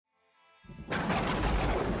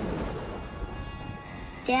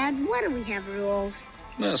Dad, why do we have rules?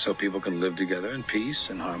 Well, so people can live together in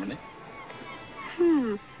peace and harmony.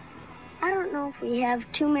 I don't know if we have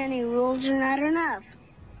too many rules or not enough.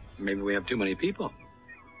 Maybe we have too many people.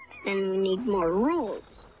 Then we need more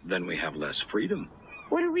rules. Then we have less freedom.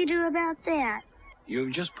 What do we do about that?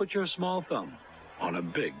 You've just put your small thumb on a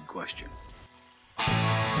big question.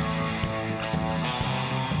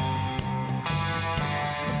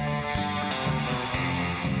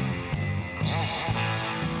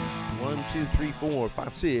 1, 2, 3, 4,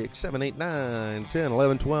 5, 6, 7, 8, 9, 10,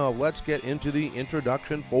 11, 12. Let's get into the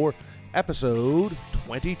introduction for episode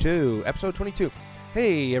 22. Episode 22.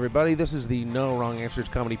 Hey, everybody. This is the No Wrong Answers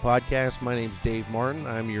Comedy Podcast. My name's Dave Martin.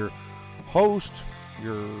 I'm your host,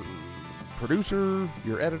 your producer,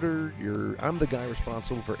 your editor. I'm the guy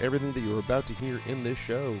responsible for everything that you're about to hear in this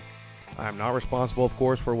show. I'm not responsible, of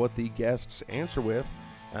course, for what the guests answer with,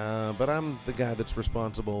 but I'm the guy that's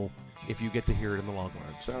responsible if you get to hear it in the long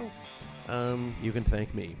run. So, you can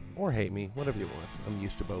thank me or hate me, whatever you want. I'm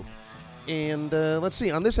used to both. And let's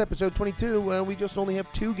see, on this episode 22, we just only have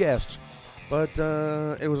two guests. But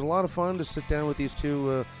it was a lot of fun to sit down with these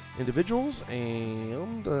two individuals.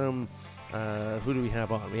 And who do we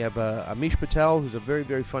have on? We have Amish Patel, who's a very,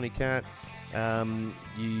 very funny cat.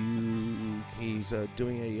 He's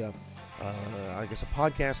doing a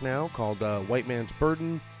podcast now called White Man's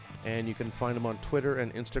Burden. And you can find him on Twitter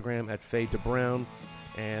and Instagram at Fade to Brown.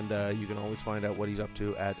 And you can always find out what he's up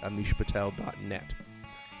to at amishpatel.net.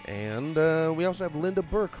 And we also have Linda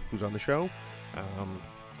Burke, who's on the show.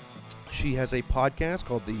 She has a podcast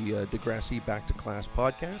called the Degrassi Back to Class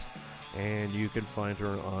podcast. And you can find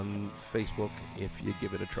her on Facebook if you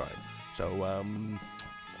give it a try. So,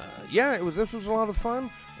 this was a lot of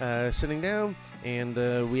fun sitting down. And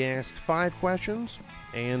we asked 5 questions.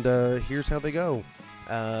 And here's how they go.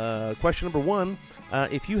 Question number 1,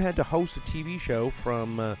 if you had to host a TV show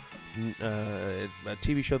from a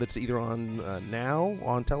TV show that's either on now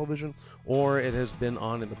on television or it has been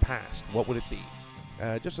on in the past, what would it be?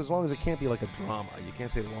 Just as long as it can't be like a drama. You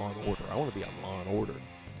can't say Law and Order. I want to be on Law and Order.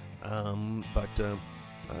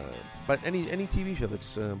 But any TV show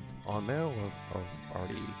that's on now or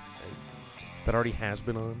already has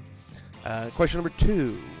been on. Question number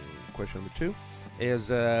 2 is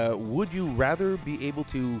would you rather be able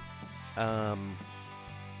to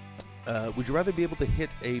hit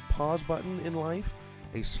a pause button in life,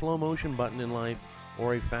 a slow motion button in life,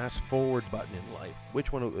 or a fast forward button in life?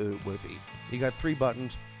 Which one would it be? You got 3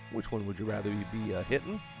 buttons. Which one would you rather be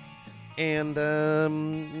hitting? And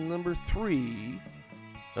number 3.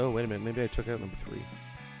 Oh, wait a minute. Maybe I took out number 3.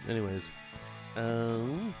 Anyways.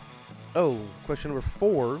 Question number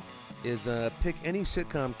 4 is pick any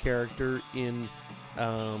sitcom character in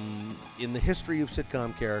the history of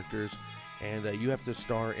sitcom characters, and you have to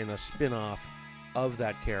star in a spin-off of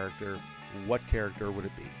that character. What character would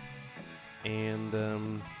it be? And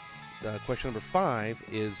question number 5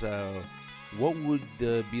 is what would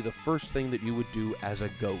be the first thing that you would do as a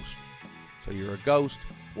ghost? So you're a ghost.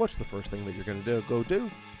 What's the first thing that you're going to go do?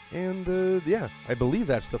 And I believe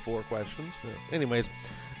that's the 4 questions. Anyways,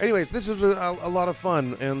 this is a lot of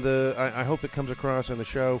fun, and I hope it comes across in the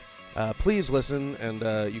show. Please listen, and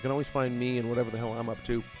you can always find me and whatever the hell I'm up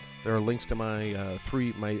to. There are links to my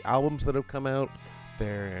my albums that have come out.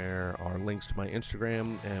 There are links to my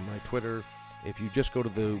Instagram and my Twitter. If you just go to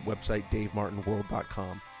the website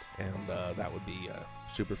davemartinworld.com, and that would be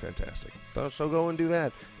super fantastic. So go and do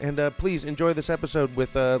that. And please enjoy this episode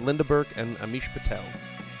with Linda Burke and Amish Patel.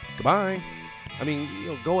 Goodbye.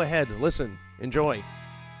 Go ahead, listen, enjoy.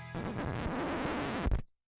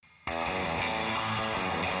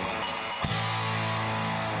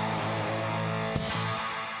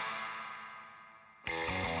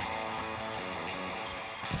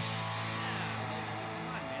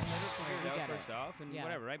 And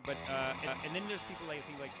whatever, right? But and then there's people like I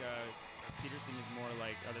think Peterson is more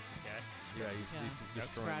like, oh, that's the cat. Yeah, he's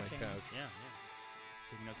destroying my couch. Yeah.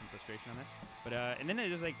 Taking out some frustration on that. But and then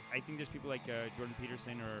there's I think there's people like Jordan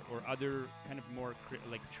Peterson or other kind of more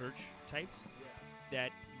like church types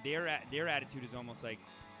that their attitude is almost like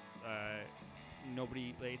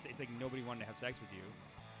nobody. Like, it's like nobody wanted to have sex with you.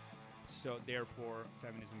 So therefore,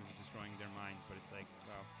 feminism is destroying their mind. But it's like,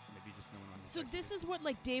 well, maybe just no one wants. So this is what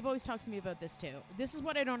Dave always talks to me about this too. This is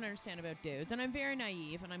what I don't understand about dudes, and I'm very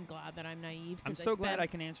naive, and I'm glad that I'm naive. I'm so glad I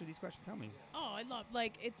can answer these questions. Tell me. Oh, I love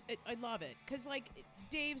I love it because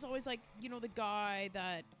Dave's always the guy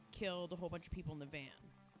that killed a whole bunch of people in the van.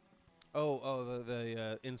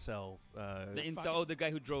 The incel. The incel. The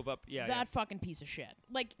guy who drove up. Yeah. That fucking piece of shit.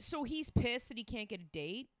 So he's pissed that he can't get a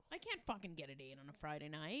date. I can't fucking get a date on a Friday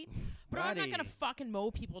night. But I'm not Buddy. gonna fucking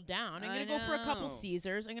mow people down. I'm I gonna go for a couple know.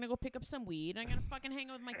 Caesars. I'm gonna go pick up some weed. I'm gonna fucking hang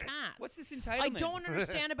out with my cats. What's this entitlement? I don't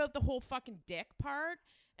understand about the whole fucking dick part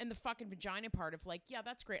and the fucking vagina part of like, yeah,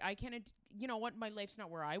 that's great. I can't, you know what? My life's not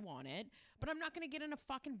where I want it, but I'm not going to get in a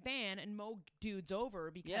fucking van and mow dudes over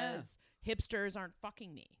because hipsters aren't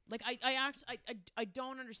fucking me. Like, I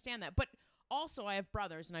don't understand that. But also, I have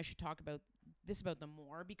brothers, and I should talk about this about them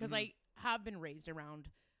more because I have been raised around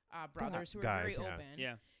brothers who are Guys, very yeah. open.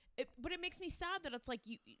 Yeah. But it makes me sad that it's like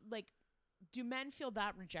do men feel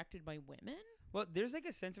that rejected by women? Well, there's like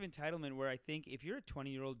a sense of entitlement where I think if you're a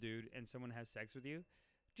 20-year-old dude and someone has sex with you,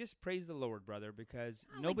 just praise the Lord, brother, because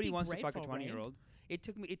nobody be wants to fuck a grateful, right? 20-year-old.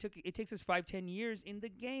 It takes us 5-10 years in the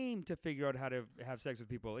game to figure out how to have sex with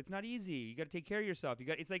people. It's not easy. You got to take care of yourself.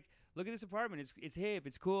 It's like, look at this apartment. It's hip.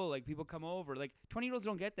 It's cool. Like, people come over. Like, 20-year-olds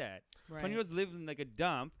don't get that. Right. 20-year-olds live in like a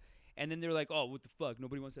dump, and then they're like, oh, what the fuck?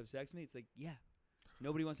 Nobody wants to have sex with me? It's like, yeah.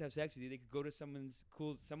 Nobody wants to have sex with you. They could go to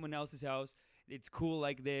someone else's house. It's cool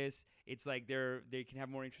like this. It's like they can have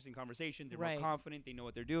more interesting conversations. They're Right. more confident. They know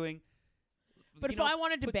what they're doing. But You if know, I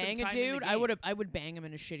wanted to put some bang a time in the dude, game. I would bang him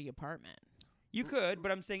in a shitty apartment. You could,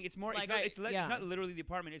 but I'm saying it's more. Like It's not literally the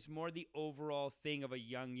apartment. It's more the overall thing of a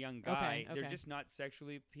young guy. Okay, They're okay. just not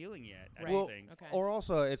sexually appealing yet. I Right. don't think. Okay. Or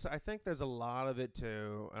also, I think there's a lot of it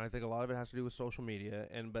too, and I think a lot of it has to do with social media,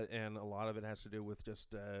 and a lot of it has to do with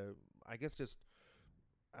just, I guess,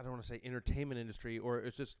 I don't want to say entertainment industry, or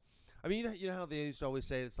it's just, I mean, you know how they used to always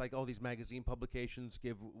say it's like all these magazine publications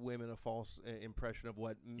give women a false impression of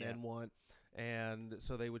what men want, and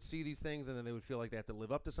so they would see these things and then they would feel like they have to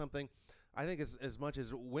live up to something. I think as much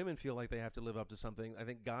as women feel like they have to live up to something, I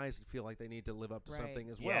think guys feel like they need to live up to Right. something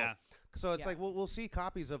as Yeah. well. So it's Yeah. like we'll see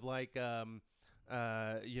copies of like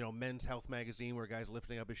Men's Health magazine where a guy's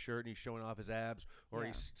lifting up his shirt and he's showing off his abs, or Yeah.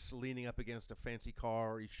 he's leaning up against a fancy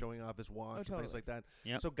car, or he's showing off his watch and things totally. like that.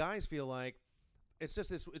 Yep. So guys feel like it's just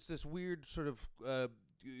this weird sort of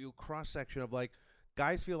cross section of like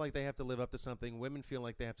guys feel like they have to live up to something, women feel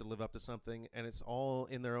like they have to live up to something, and it's all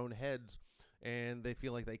in their own heads, and they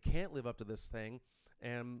feel like they can't live up to this thing,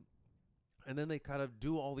 and then they kind of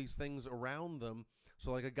do all these things around them.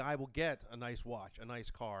 So like a guy will get a nice watch, a nice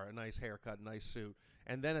car, a nice haircut, a nice suit,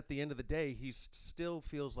 and then at the end of the day, he still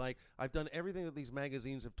feels like I've done everything that these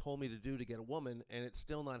magazines have told me to do to get a woman, and it's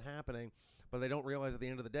still not happening. But they don't realize at the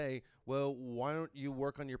end of the day, well, why don't you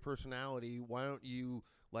work on your personality? Why don't you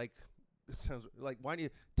this sounds like, why don't you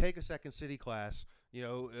take a second city class,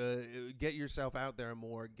 get yourself out there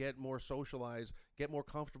more, get more socialized, get more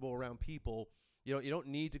comfortable around people. You don't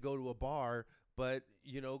need to go to a bar, but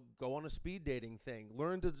go on a speed dating thing.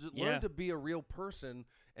 Learn to be a real person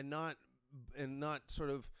and not sort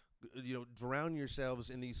of drown yourselves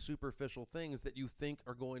in these superficial things that you think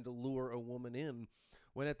are going to lure a woman in.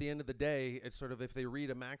 When at the end of the day, it's sort of, if they read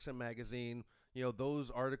a Maxim magazine, those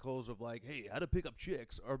articles of like, hey, how to pick up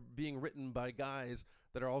chicks are being written by guys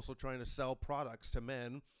that are also trying to sell products to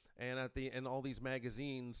men. And all these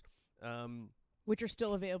magazines, Which are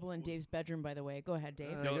still available in Dave's bedroom, by the way. Go ahead, Dave.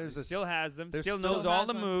 Still has them. there's Still still knows all has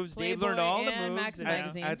the them. moves. Dave Playboy learned all the and moves. Maxim Yeah.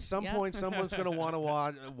 magazine. at some Yeah. point, someone's going to want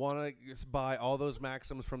to buy all those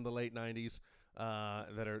Maxims from the late 90s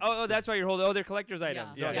that are... Oh, that's why you're holding. Oh, they're collector's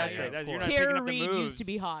items. Yeah, that's yeah, right. of You're course. not picking Tara up the Reid moves. used to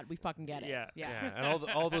be hot. We fucking get it. Yeah. Yeah, and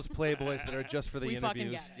all those Playboys that are just for the We fucking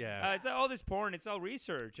interviews. get it. Yeah. It's all this porn. It's all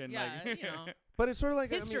research and Yeah, like. But it's sort of like...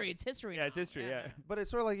 history. It's history. Yeah, it's now. history. Yeah. But it's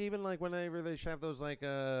sort of like even like whenever they have those like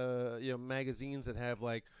magazines that have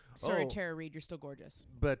like Sorry, Tara Reid, you're still gorgeous.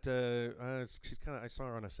 but she's kind of, I saw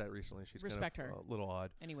her on a set recently. She's Respect kind of her. a little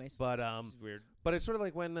odd. Anyways. But It's weird. but it's sort of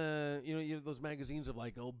like when you have those magazines of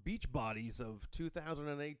like beach bodies of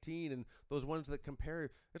 2018 and those ones that compare.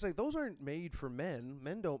 It's like those aren't made for men.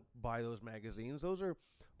 Men don't buy those magazines. Those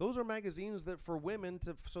are magazines that for women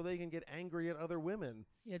so they can get angry at other women.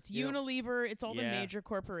 Yeah, it's You know? Unilever. It's all the Yeah. major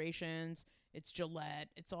corporations. It's Gillette.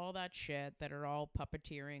 It's all that shit that are all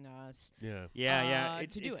puppeteering us. Yeah. Yeah.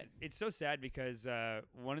 to It's so sad because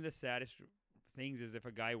one of the saddest things is if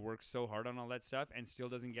a guy works so hard on all that stuff and still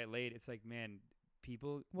doesn't get laid. It's like, man,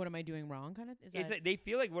 people. What am I doing wrong? Kind of. Is It's that like they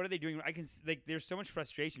feel like, what are they doing? There's so much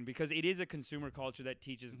frustration because it is a consumer culture that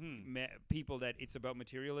teaches people that it's about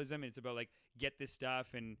materialism and it's about like get this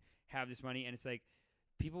stuff and have this money, and it's like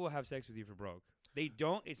people will have sex with you for broke. They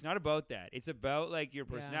don't. It's not about that. It's about like your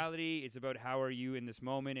personality. It's about how are you in this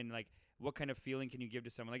moment and like what kind of feeling can you give to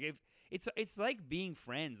someone. Like if it's like being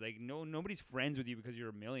friends. Like nobody's friends with you because you're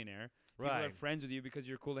a millionaire. People are Right. friends with you because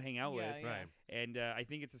you're cool to hang out Yeah, with. yeah. Right. And I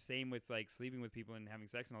think it's the same with like sleeping with people and having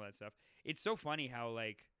sex and all that stuff. It's so funny how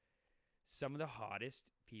like some of the hottest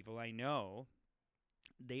people I know,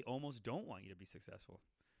 they almost don't want you to be successful.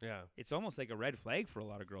 Yeah. it's almost like a red flag for a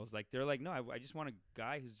lot of girls. Like they're like, no, I just want a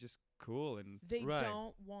guy who's just cool and They Right.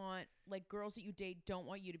 don't want, like, girls that you date don't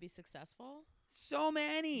want you to be successful. so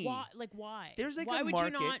many. Why? Like, why? There's, like, why a would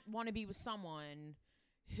market- you not want to be with someone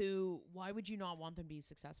who? Why would you not want them to be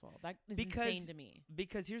successful? That is Because- insane to me.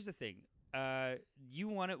 Because here's the thing. You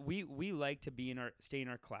want to we like to be stay in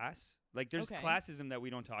our class. Like there's Okay. classism that we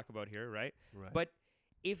don't talk about here, right? Right. But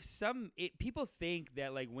if people think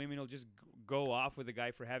that like women will just go off with a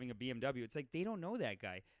guy for having a BMW, it's like they don't know that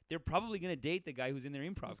guy. They're probably gonna date the guy who's in their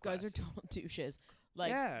improv These class. guys are total douches. Like,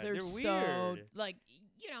 Yeah, they're they're so weird. like,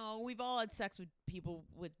 we've all had sex with people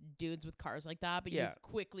with dudes with cars like that, but Yeah. you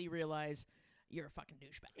quickly realize you're a fucking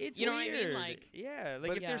douchebag. It's you know weird. what I mean? Like, yeah, like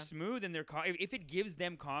But- if Yeah. they're smooth and if it gives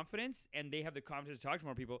them confidence and they have the confidence to talk to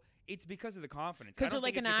more people, it's because of the confidence. I because they're don't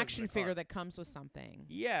like think an it's because of action the figure car. that comes with something.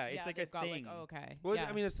 Yeah, it's like a they've got thing. Like, oh, okay. Well, yeah.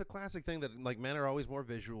 I mean, it's the classic thing that like men are always more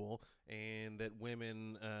visual, and that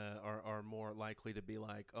women are more likely to be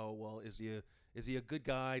like, oh, well, is he a good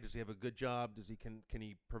guy? Does he have a good job? Can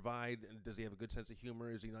he provide? And does he have a good sense of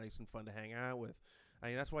humor? Is he nice and fun to hang out with? I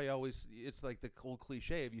mean, that's why it's like the old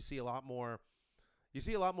cliche of you see a lot more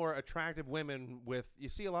attractive women you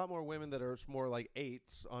see a lot more women that are more like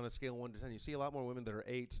 8s on a scale of 1 to 10. You see a lot more women that are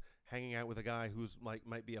 8s hanging out with a guy who's like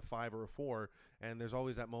might be a 5 or a 4, and there's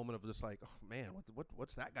always that moment of just like, oh man,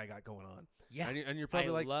 what's that guy got going on? Yeah, and you're probably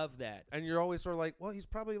I like, love that. and you're always sort of like, well, he's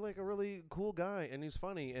probably like a really cool guy, and he's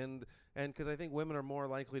funny, and because I think women are more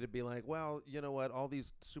likely to be like, well, you know what, all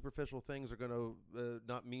these superficial things are going to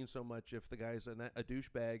not mean so much if the guy's a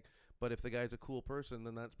douchebag, but if the guy's a cool person,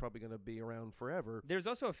 then that's probably going to be around forever. There's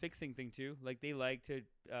also a fixing thing too. Like they like to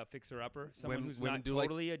fix her upper. Someone who's women not do like-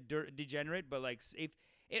 totally a degenerate, but like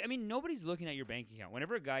I mean, nobody's looking at your bank account.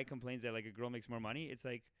 Whenever a guy complains that like a girl makes more money, it's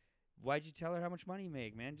like, why'd you tell her how much money you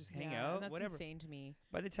make, man? Just hang Yeah, out, That's whatever. insane to me.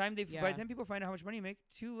 By the time people find out how much money you make,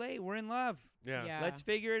 too late. We're in love. Yeah. Yeah. Let's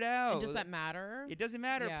figure it out. And does that matter? It doesn't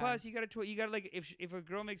matter. Yeah. Plus, you got to like if a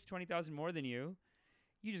girl makes $20,000 more than you,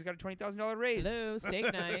 you just got a $20,000 raise. Hello, steak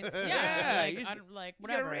nights. Yeah, yeah, you like, just- I don't, like You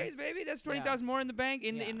got a whatever. raise, baby. That's $20,000 more in the bank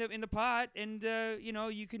in the pot, and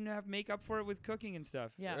you can have make up for it with cooking and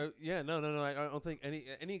stuff. Yeah. No. I don't think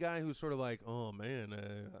any guy who's sort of like, oh man,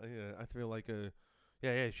 I feel like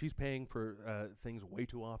she's paying for things way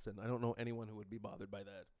too often. I don't know anyone who would be bothered by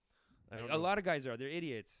that. A lot of guys are. They're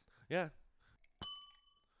idiots. Yeah.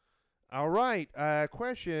 All right.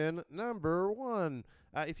 Question number 1.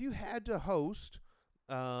 If you had to host,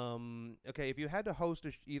 if you had to host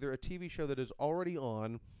either a TV show that is already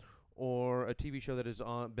on, or a TV show that has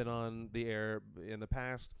been on the air in the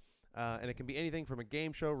past, and it can be anything from a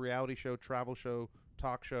game show, reality show, travel show,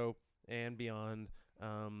 talk show, and beyond.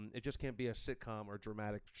 It just can't be a sitcom or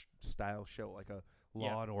dramatic style show like a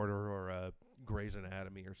Law and Order or a Grey's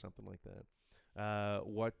Anatomy or something like that.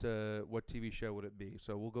 What TV show would it be?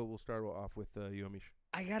 So we'll start off with you, Amish.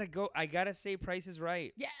 I gotta say Price is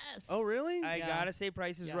Right. Yes. Oh, really? I Yeah. gotta say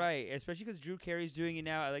Price is Yeah. Right, especially because Drew Carey's doing it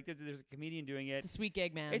now. I like there's a comedian doing it. It's a sweet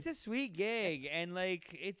gig, man. It's a sweet gig, and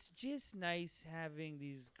like it's just nice having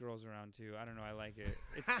these girls around too. I don't know, I like it.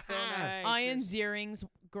 It's so nice. Ian There's- Ziering's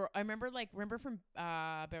girl. I remember from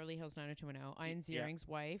Beverly Hills 90210. Ian Yeah. Ziering's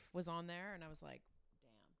wife was on there, and I was like,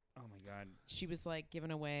 damn. Oh my god. She was like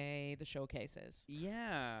giving away the showcases.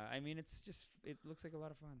 Yeah, I mean it looks like a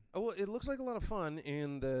lot of fun. Oh, well, it looks like a lot of fun,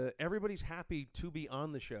 and everybody's happy to be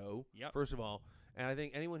on the show. Yep. First of all, and I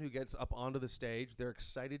think anyone who gets up onto the stage, they're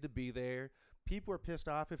excited to be there. People are pissed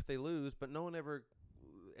off if they lose, but no one ever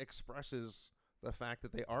expresses the fact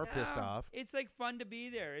that they are pissed Yeah, off. It's like fun to be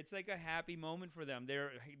there. It's like a happy moment for them.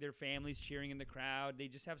 Their families cheering in the crowd. They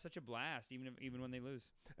just have such a blast, even when they lose.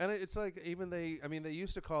 And it's like they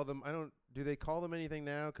used to call them. Do they call them anything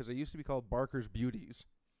now? Because they used to be called Barker's Beauties.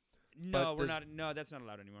 No, But we're does- not. No, that's not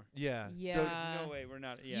allowed anymore. Yeah. Yeah. There's no way we're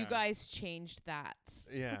not. Yeah. You guys changed that.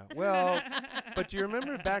 Yeah. Well, but do you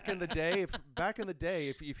remember back in the day?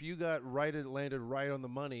 If you got landed right on the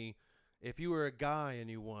money, if you were a guy and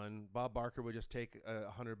you won, Bob Barker would just take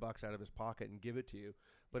 $100 out of his pocket and give it to you.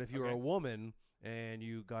 But if you were Okay. a woman and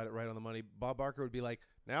you got it right on the money, Bob Barker would be like,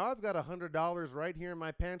 "Now I've got $100 right here in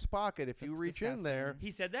my pants pocket. If you That's reach in disgusting. there." He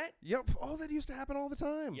said that. Yep. Oh, that used to happen all the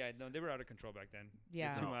time. Yeah, no, they were out of control back then.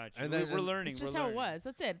 Yeah. Too No. much. And we're then- learning. It's just we're how it learning. was.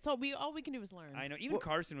 That's it. It's all we can do is learn. I know. Even Well-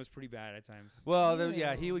 Carson was pretty bad at times. Well, Ew.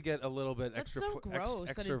 he would get a little bit That's extra. so gross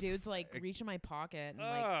that a extra dude's like ex- reach in my pocket and Ugh.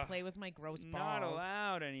 like play with my gross balls. Not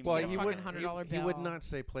allowed anymore. Well, Get a he fucking would. $100 He would bill. not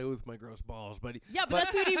say "play with my gross balls," but Yeah, but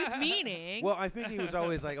that's what he was meaning. well, I think he was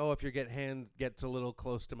always like, "Oh, if your gets a little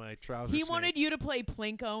close to my trousers." He snake." wanted you to play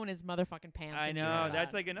Plinko in his motherfucking pants. I and you know. that.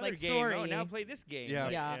 That's like another game. Sorry. Oh, now play this game. Yeah.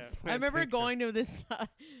 Like, Yeah. Yeah, I remember Plinko. going to this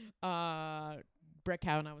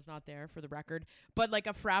Brickhouse, and I was not there for the record, but like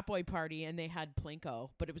a frat boy party, and they had Plinko,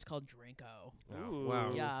 but it was called Drinko. Ooh,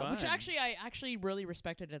 wow. Yeah, which fun. actually I actually really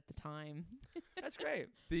respected at the time. That's great.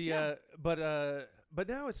 But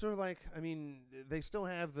now it's sort of like, I mean, they still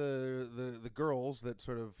have the girls that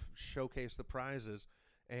sort of showcase the prizes,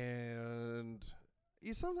 and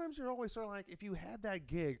sometimes you're always sort of like, if you had that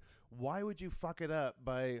gig, why would you fuck it up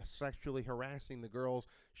by sexually harassing the girls?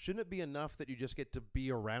 Shouldn't it be enough that you just get to be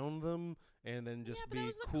around them and then just yeah, but be that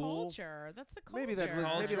was the cool? culture. That's the culture. Maybe that was,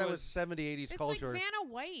 Culture maybe that was was- 70, 80s It's culture. like Vanna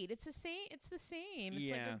White. It's the same. It's the same. It's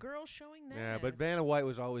like Yeah. a girl showing this. Yeah, but Vanna White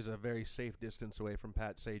was always a very safe distance away from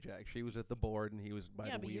Pat Sajak. She was at the board and he was by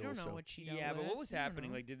yeah, the but wheel. you don't know so. what she. Dealt Yeah, but with. what was You don't happening?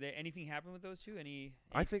 know. Like, did anything happen with those two? Any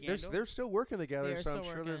I think scandal? they're still working together, They're so I'm still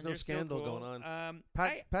sure there's working. no They're still scandal cool. going on.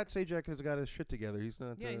 I- Pat Sajak has got his shit together. He's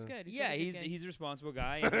not. Yeah, he's good. yeah, got a good he's gig. he's a responsible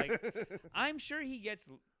guy. And like, I'm sure he gets.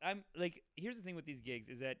 I'm like, here's the thing with these gigs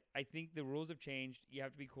is that I think the rules have changed. You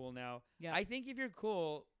have to be cool now. Yeah. I think if you're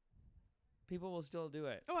cool, people will still do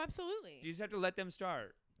it. Oh, absolutely. You just have to let them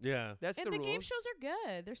start. Yeah. That's And the the rules. game shows are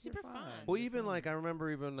good. They're super fun. fun. Well, They're even fun. like I remember,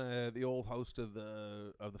 even the old host of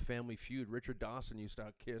the Family Feud, Richard Dawson, used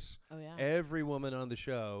to kiss Oh yeah. every woman on the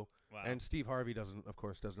show, Wow. and Steve Harvey does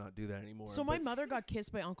not do that anymore. So my but- mother got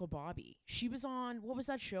kissed by Uncle Bobby. She was on what was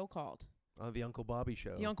that show called? the Uncle Bobby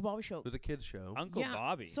show. The Uncle Bobby show. It was a kids show. Uncle yeah.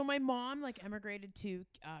 Bobby. So my mom like emigrated to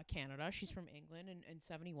Canada. She's from England in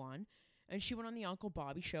 71. And she went on the Uncle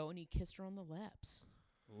Bobby show and he kissed her on the lips.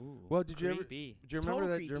 Ooh, Well, did you ever- creepy. Do you remember Total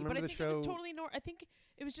that? creepy. Do you remember but the I think show? it was totally I think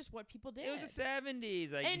it was just what people did. It was the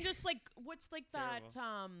 70s. Like, and just like what's like that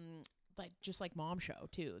like just like Mom show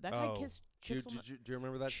too. That guy Oh. kissed do, chicks on the do you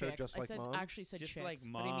remember that show? chicks. Just I like said, Mom. actually said just chicks, like but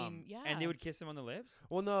Mom. I mean, yeah. And they would kiss him on the lips.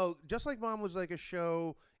 Well, no, Just Like Mom was like a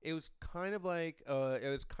show. It was kind of like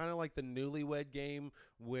the Newlywed Game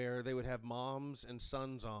where they would have moms and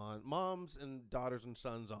daughters and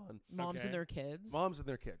sons on. moms Okay. and their kids. Moms and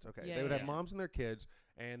their kids. Okay, Yeah, they would yeah, have yeah. moms and their kids,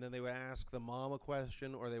 and then they would ask the mom a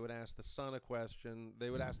question, or they would ask the son a question. They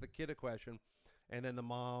would ask the kid a question, and then the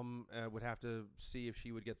mom would have to see if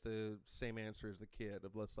she would get the same answer as the kid.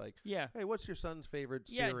 Of let's like, Yeah. hey, what's your son's favorite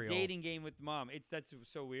Yeah, cereal? dating game with mom. That's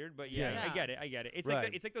so weird, but yeah, Yeah. I get it. It's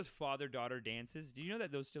Right. it's like those father-daughter dances. Do you know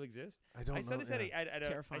that those still exist? I don't I know. saw this yeah. at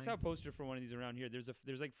It's I saw a poster for one of these around here. There's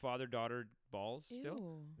like father-daughter balls still.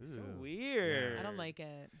 Ew. So Ew. weird. I don't like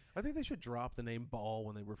it. I think they should drop the name ball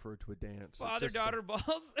when they refer to a dance. It's just father-daughter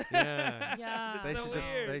balls. Yeah. Yeah. They so should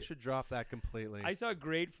weird. they should drop that completely. I saw a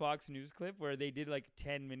great Fox News clip where they did like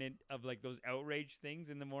 10-minute of like those outrage things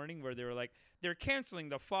in the morning where they were like, they're canceling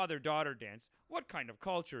the father-daughter dance. What kind of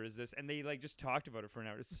culture is this? And they like just talked about it for an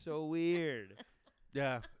hour. It's so weird.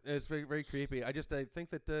 Yeah, it's very very creepy. I think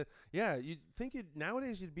that you think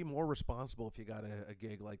nowadays you'd be more responsible if you got a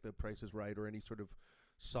gig like The Price is Right or any sort of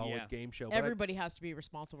solid Yeah. game show. But Everybody has to be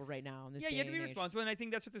responsible right now in this Yeah, day you have to be and age. responsible, and I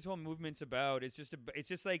think that's what this whole movement's about. It's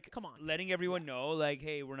just like Come on. letting everyone know, like,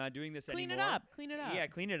 hey, we're not doing this Clean anymore. it up. Clean it up. Yeah,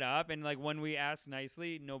 clean it up, and like when we ask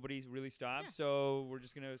nicely, nobody really stops. Yeah. So we're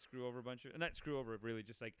just gonna screw over a bunch of, not screw over, really,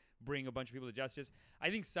 just like bring a bunch of people to justice.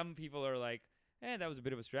 I think some people are like, that was a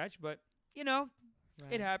bit of a stretch, but you know,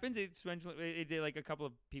 Right. it happens. It's it did like a couple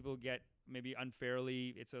of people get maybe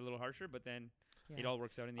unfairly. It's a little harsher, but then it Yeah. all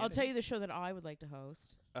works out in the I'll end. tell you the show that I would like to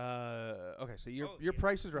host. okay, so your Oh, your yeah.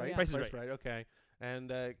 Price is Right. yeah. Price is Right. Okay.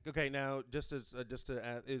 And okay, now just to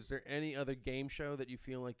add, is there any other game show that you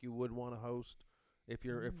feel like you would want to host if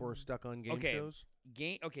we're stuck on game Okay. shows?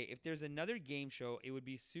 Okay, if there's another game show, it would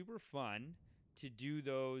be super fun to do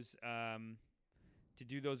those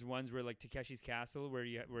ones where like Takeshi's Castle, where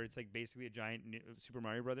it's like basically a giant Super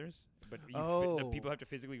Mario Brothers, but the Oh. people have to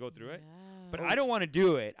physically go through it. Yeah. But Oh. I don't want to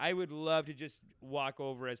do it. I would love to just walk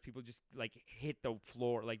over as people just like hit the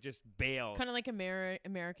floor, like just bail. Kind of like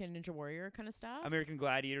American Ninja Warrior kind of stuff. American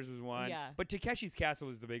Gladiators was one. Yeah. But Takeshi's Castle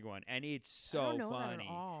is the big one, and it's so I don't know funny. that at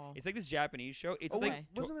all. It's like this Japanese show. It's Oh, like Okay.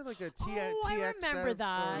 wasn't it like a Oh, I remember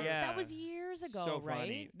that. Yeah. That was years ago, so right?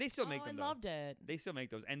 funny. They still make oh, them. I though. loved it. They still make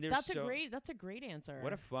those, and they're That's so a great answer.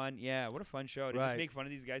 What a fun show to Right. just make fun of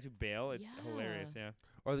these guys who bail. It's Yeah. hilarious. Yeah.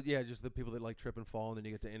 Or just the people that like trip and fall, and then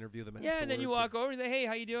you get to interview them. Yeah, and then you afterwards. walk over and say, "Hey,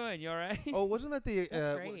 how you doing? You all right?" Oh, wasn't that the?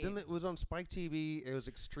 That's great. It was on Spike TV. It was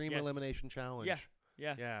Extreme Yes. Elimination Challenge. Yeah.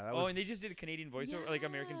 Yeah. Yeah. That Oh, was, and they just did a Canadian voiceover, like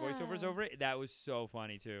American voiceovers Yeah. over it. That was so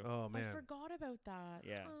funny too. oh I man. forgot about that.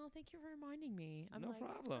 Yeah. Oh, thank you for reminding me. I'm No like,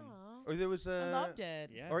 problem. "Aw." Or there was I loved it.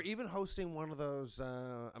 Yeah. Or even hosting one of those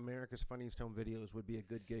America's Funniest Home Videos would be a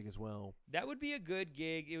good gig as well. That would be a good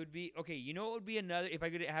gig. It would be okay. You know, it would be another. If I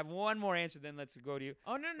could have one more answer, then let's go to you.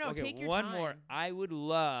 Oh no, okay, take your one time. more. I would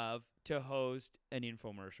love to host an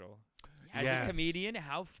infomercial. As Yes. a comedian,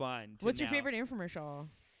 how fun! To What's your now- favorite infomercial?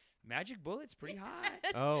 Magic Bullet's pretty hot.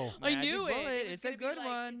 Oh. I Magic knew Bullet, it. It was it's a gonna be good like,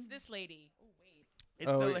 one. It's this lady. Oh wait. It's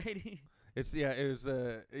Oh, the wait. lady. It was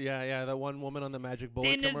that one woman on the Magic Bullet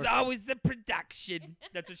Dinner's commercial. always the production.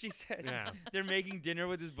 That's what she says. Yeah. They're making dinner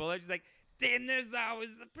with this bullet. She's like, dinner's always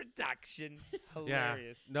the production.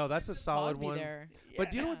 Hilarious. No, that's a solid Cosby one. there. But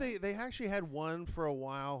do you know Yeah. what they actually had one for a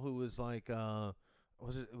while who was like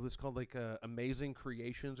it was called like Amazing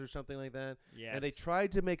Creations or something like that. Yes. And they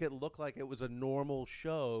tried to make it look like it was a normal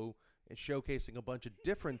show and showcasing a bunch of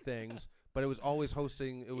different things, but it was always always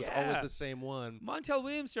Yeah. the same one. Montel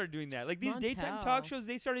Williams started doing that. Like these daytime Montel. talk shows,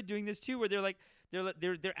 they started doing this too, where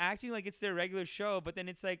they're acting like it's their regular show, but then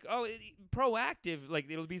it's like, proactive. Like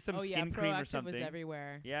it'll be some Oh yeah, skin cream or Proactive something. was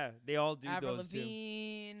everywhere. Yeah, they all do Avril those too.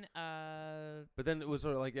 Lavigne. But then it was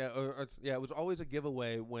sort of like it was always a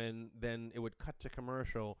giveaway when then it would cut to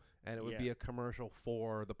commercial and it would be Yeah. a commercial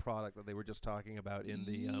for the product that they were just talking about in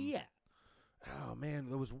the yeah. Oh man,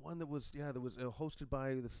 there was one that was hosted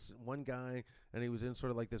by this one guy, and he was in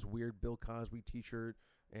sort of like this weird Bill Cosby T-shirt,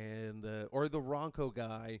 and or the Ronco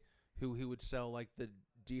guy who he would sell like the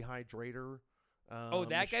dehydrator.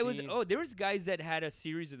 That guy was. machine. Oh, there was guys that had a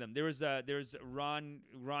series of them. There's Ron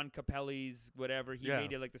Capelli's whatever. He Yeah.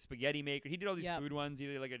 made it like the spaghetti maker. He did all these Yep. food ones. He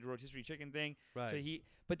did like a rotisserie chicken thing. Right. So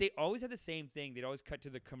but they always had the same thing. They'd always cut to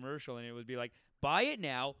the commercial, and it would be like, buy it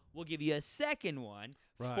now. We'll give you a second one,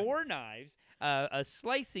 Right. 4 knives, a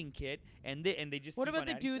slicing kit, and they just. What keep about on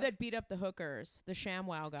the adding dude stuff. that beat up the hookers? The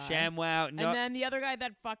ShamWow guy. ShamWow? No. And then the other guy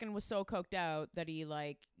that fucking was so coked out that he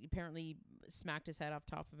like apparently smacked his head off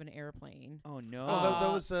top of an airplane. Oh no. Oh,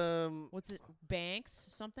 that Uh, was What's it? Banks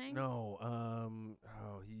something? no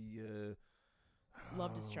he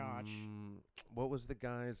Loved his charge. What was the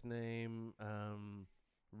guy's name?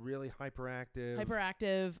 Really hyperactive.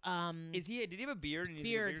 Hyperactive. Did he have a beard? And he's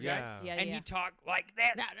Beard. a beard Yes. guy? Yeah. And yeah. he talked like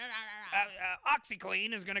that. Rah, rah, rah, rah, rah.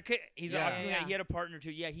 OxyClean is gonna kill. He's Yeah. OxyClean. Yeah. He had a partner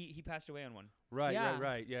too. Yeah, he passed away on one. Right, Yeah.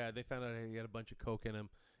 right. Yeah, they found out he had a bunch of coke in him,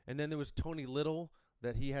 and then there was Tony Little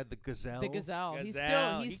that he had the Gazelle. The Gazelle. He's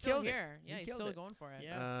Gazelle. still He still killed it. here. He Yeah, he's killed still it. going for it.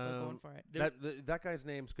 Yeah. Still going for it. That guy's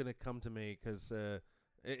name's gonna come to me because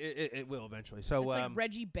it will eventually. So It's like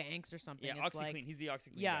Reggie Banks or something. Yeah, it's OxyClean. like He's the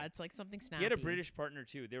OxyClean. yeah, guy. it's like something snappy. He had a British partner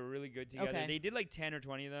too. They were really good together. Okay. They did like 10 or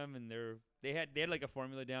 20 of them, and they had like a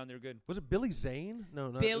formula down. They're good. was it Billy Zane? No,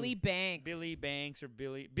 not Billy Banks. Billy Banks or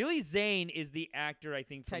Billy Zane is the actor I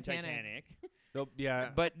think from Titanic. Titanic. Nope.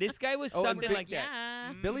 Yeah. But this guy was Oh, and something Bi- like that.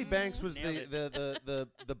 Yeah. Billy Banks was Nailed it.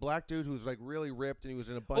 the black dude who was like really ripped and he was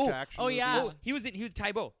in a bunch of action oh, movies. yeah. Oh, he was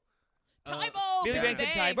Tybo. Tybo. Billy Billy Banks and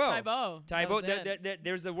Tybo. Tybo. Tybo. That was it.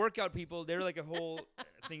 There's the workout people. They're like a whole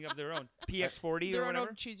thing of their own. PX40 Their or own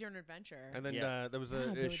whatever. Choose Your Own Adventure. And then Yeah. there was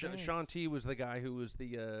Billy Sean Banks. T was the guy who was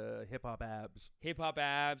the hip hop abs. Hip hop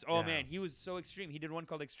abs. Oh Yeah. man, he was so extreme. He did one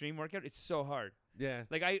called Extreme Workout. It's so hard. Yeah.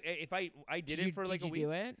 Like I did it for like a did week. you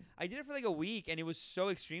do it? I did it for like a week, and it was so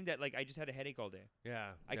extreme that like I just had a headache all day.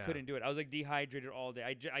 Yeah. I couldn't do it. I was like dehydrated all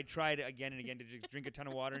day. I tried it again and again to just drink a ton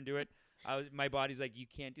of water and do it. My body's like, you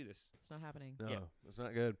can't do this. It's not happening. No, Yeah. it's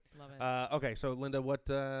not good. Love it. Okay, so Linda, what?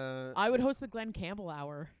 I would host the Glenn Campbell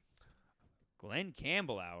Hour. Glenn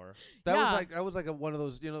Campbell Hour. that was like one of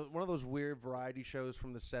those one of those weird variety shows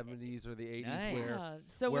from the 70s or the 80s Nice. where Yeah.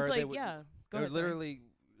 So it where was they like, would- yeah. Go they ahead. would literally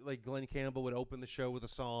like Glenn Campbell would open the show with a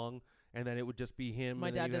song and then it would just be him My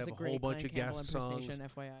and then dad he'd does a have a whole great bunch Glenn of Campbell guest songs. impersonation,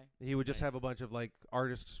 FYI. He would just have a Nice. bunch of like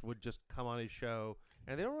artists would just come on his show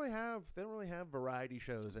and they don't really have variety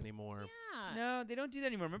shows anymore. Yeah. No, they don't do that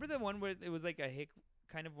anymore. Remember the one where it was like a hick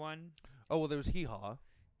kind of one? Oh well, there was Hee Haw.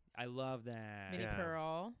 I love that. Minnie Yeah.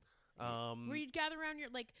 Pearl. Um, Where you'd gather around your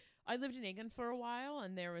like. I lived in England for a while,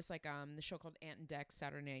 and there was like the show called Ant and Dec's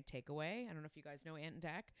Saturday Night Takeaway. I don't know if you guys know Ant and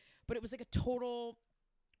Dec, but it was like a total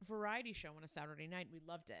variety show on a Saturday night. We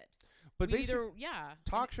loved it. but We basically,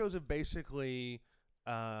 talk shows have basically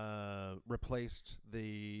replaced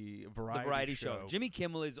the The variety show. Jimmy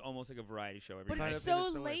Kimmel is almost like a variety show every But Kind time. it's of in so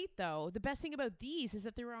its own way. late though. The best thing about these is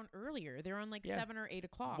that they were on earlier. They were on like Yeah. 7 or 8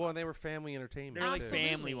 o'clock. Well, and they were family entertainment. They're like too. Absolutely.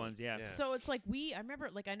 family ones, yeah. Yeah. So it's like I remember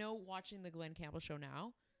like I know watching the Glenn Campbell show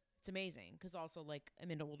now. It's amazing because also like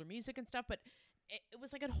I'm into older music and stuff, but it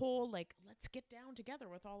was like a whole like let's get down together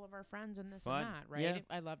with all of our friends and this Fun. and that, right? Yeah.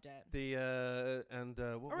 I loved it.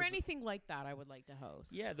 What Or was it? anything like that, I would like to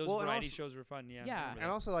host. Yeah, those Well, and variety also- shows were fun. Yeah. I Yeah. remember And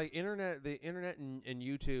that. also, like the internet and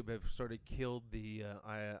YouTube have sort of killed the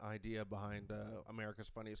idea behind America's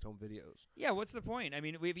Funniest Home Videos. Yeah, what's the point? I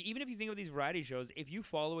mean, even if you think of these variety shows, if you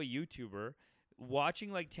follow a YouTuber,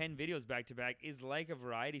 watching like 10 videos back to back is like a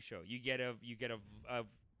variety show. You get a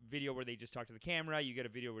video where they just talk to the camera. You get a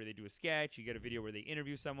video where they do a sketch. You get a video where they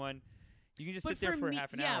interview someone. You can just But sit there for me,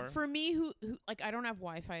 half an yeah, hour. for me, who like I don't have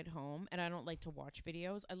Wi-Fi at home, and I don't like to watch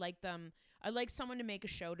videos. I like them. I like someone to make a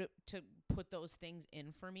show to put those things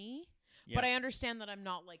in for me. Yeah. But I understand that I'm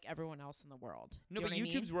not like everyone else in the world. No, Do you but know what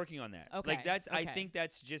I YouTube's mean? working on that. Okay, Like that's I okay. think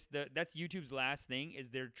that's just that's YouTube's last thing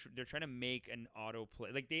is they're trying to make an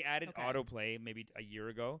autoplay. Like they added Okay. autoplay maybe a year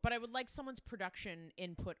ago. But I would like someone's production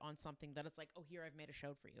input on something that it's like, oh, here I've made a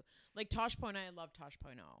show for you. Like Tosh.0, I love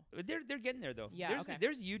Tosh.0. They're getting there though. Yeah, There's okay.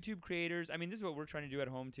 there's YouTube creators. I mean, this is what we're trying to do at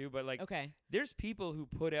home too, but like Okay. there's people who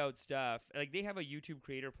put out stuff. Like they have a YouTube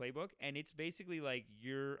creator playbook and it's basically like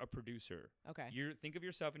you're a producer. Okay. You think of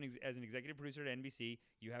yourself as an executive producer at NBC.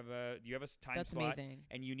 You have a time That's slot amazing.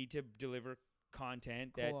 and you need to deliver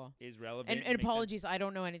content Cool. that is relevant. And makes sense. apologies, I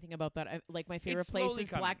don't know anything about that. Like my favorite It's place slowly is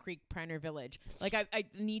coming. Black Creek Pioneer Village. Like I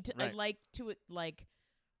need to. I Right. like to like.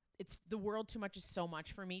 It's the world too much is so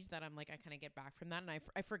much for me that I'm like I kind of get back from that and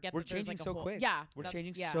I forget We're that there's changing like a so whole, quick. Yeah, We're that's-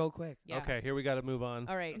 changing yeah, so quick. yeah. Okay, here we got to move on.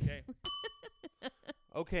 All right. Okay.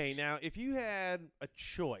 Okay, now if you had a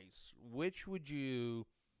choice, which would you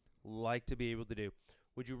like to be able to do?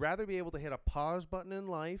 Would you rather be able to hit a pause button in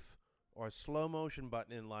life, or a slow motion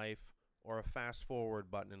button in life, or a fast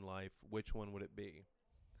forward button in life? Which one would it be?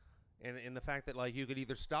 And in the fact that like you could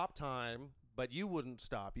either stop time, but you wouldn't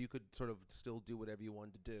stop. You could sort of still do whatever you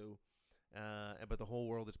wanted to do, but the whole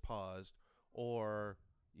world is paused. Or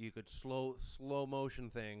you could slow motion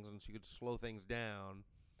things, and so you could slow things down.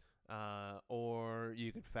 Or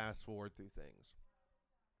you could fast forward through things.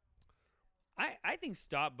 I think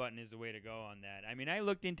stop button is the way to go on that. I mean, I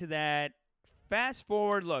looked into that. Fast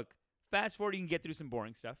forward, you can get through some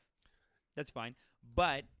boring stuff. That's fine.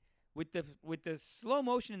 But with the slow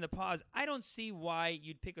motion and the pause, I don't see why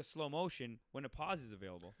you'd pick a slow motion when a pause is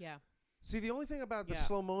available. Yeah. See, the only thing about the Yeah.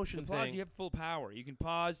 slow motion The pause, thing, you have full power. You can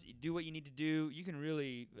pause, you do what you need to do. You can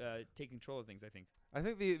really take control of things, I think. I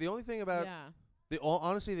think the only thing about Yeah.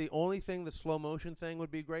 honestly, the only thing the slow motion thing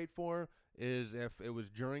would be great for is if it was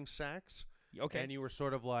during sex, Okay. and you were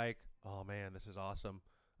sort of like, "Oh man, this is awesome.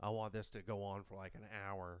 I want this to go on for like an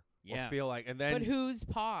hour." Yeah. Or feel like, and then But who's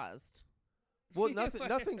paused? well,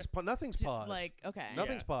 nothing's J- paused. Like okay. Yeah.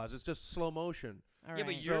 Nothing's paused. It's just slow motion. All Yeah, right.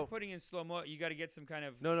 but you're So- putting in slow mo. You got to get some kind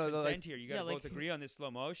of No, consent like- here. You got Yeah, to like both agree on this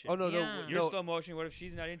slow motion. Oh no, Yeah. You're no. slow motion. What if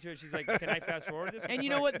she's not into it? She's like, "Can I fast forward this?" And you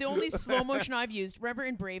know what? The only slow motion I've used, remember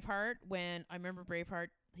in Braveheart, when I remember Braveheart,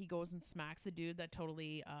 he goes and smacks the dude that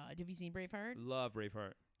totally. Have you seen Braveheart? Love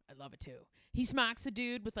Braveheart. I love it too. He smacks a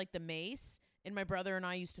dude with like the mace, and my brother and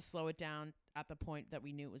I used to slow it down at the point that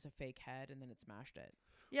we knew it was a fake head, and then it smashed it.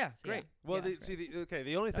 Yeah, So, great. Well, Yeah.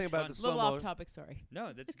 the only thing That's about fun. the slow Little off motion. topic, sorry.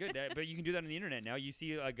 No, that's good. But you can do that on the internet now. You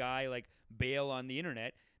see a guy like bail on the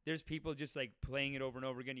internet. There's people just like playing it over and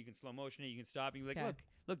over again. You can slow motion it. You can stop. You can be like, Okay.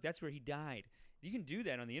 look, that's where he died. You can do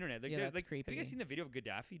that on the internet. Like, Yeah, they're- that's like, Have you creepy. guys seen the video of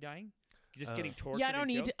Gaddafi dying? Just Uh, getting tortured. Yeah, I and don't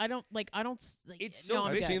need. killed? To, I don't like. I don't. Like, It's no, so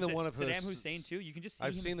I'm I've good. seen the one of Saddam his- Hussein too. You can just see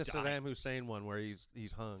I've him seen the die. Saddam Hussein one where he's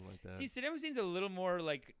hung like that. See, Saddam Hussein's a little more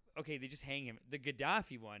like, okay, they just hang him. The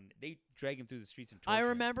Gaddafi one, they drag him through the streets and torture I him.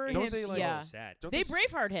 remember Don't him. they, like- yeah, So sad. Don't they s-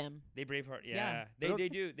 Braveheart him. They Braveheart, yeah. Yeah. They Don't- they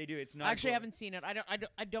do. It's not. Actually, I gory. haven't seen it.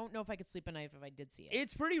 I don't know if I could sleep at night if I did see it.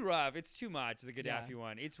 It's pretty rough. It's too much. The Yeah. Gaddafi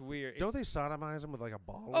one. It's weird. Don't they It's- sodomize him with like a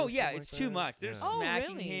bottle? Oh or yeah, something it's like too that? much. They're Yeah. Oh,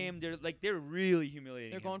 smacking really? him. They're really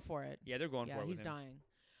humiliating. They're him. going for it. Yeah, they're going Yeah, for it. he's with him. dying.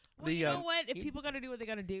 Well, The, you know um, what? If he- people got to do what they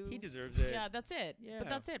got to do, He deserves it. Yeah, that's it. Yeah. But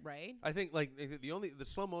that's it, right? I think like the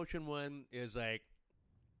slow motion one is like,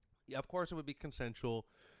 yeah, of course it would be consensual,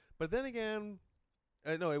 but then again,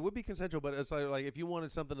 no, it would be consensual, but it's like if you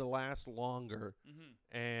wanted something to last longer,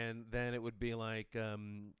 Mm-hmm. and then it would be like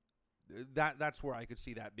that's where I could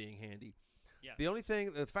see that being handy. Yeah. The only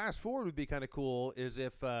thing, the fast forward would be kind of cool is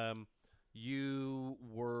if you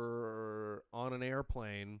were on an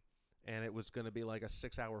airplane and it was going to be like a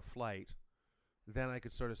 6-hour flight. Then I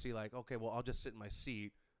could sort of see like, okay, well, I'll just sit in my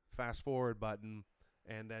seat, fast forward button,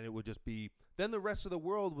 and then it would just be, then the rest of the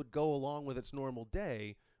world would go along with its normal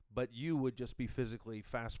day, but you would just be physically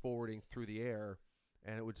fast forwarding through the air,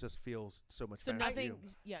 and it would just feel so much So faster. nothing.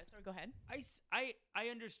 Yeah. Sorry. Go ahead. I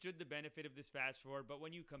understood the benefit of this fast forward, but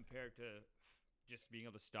when you compare it to just being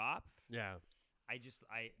able to stop, Yeah. I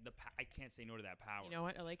can't say no to that power. You know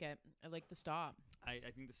what? I like it. I like the stop. I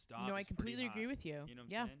think the stop. You know, I is pretty completely hot. agree with you. You know what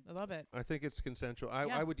I'm yeah, saying? I love it. I think it's consensual.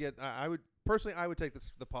 Yeah. I would get. I would personally. I would take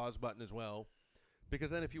the pause button as well,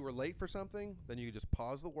 because then if you were late for something, then you could just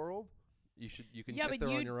pause the world. You can Yeah, get but there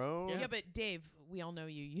on you'd- your own. Yeah. But Dave, we all know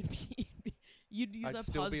you. You'd use I'd that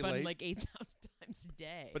still pause be button late. like 8,000 times a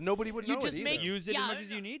day. But nobody would You know just it make either. Use it Yeah, as much I as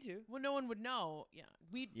you know. need to. well, no one would know. Yeah,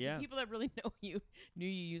 Yeah. The people that really know you knew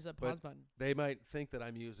you use that But- pause button. They might think that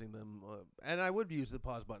I'm using them, and I would use the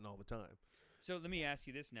pause button all the time. So let me ask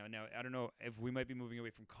you this now. Now, I don't know if we might be moving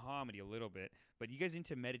away from comedy a little bit, but you guys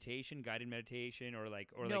into meditation, guided meditation, or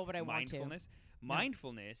No, but I want to. mindfulness? No.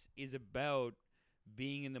 Mindfulness is about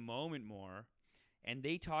being in the moment more, and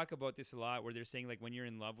they talk about this a lot, where they're saying like when you're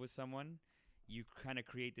in love with someone, you kind of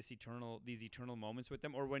create these eternal moments with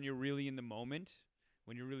them, or when you're really in the moment,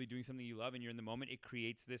 when you're really doing something you love and you're in the moment, it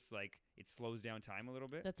creates this like it slows down time a little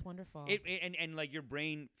bit. That's wonderful. And like your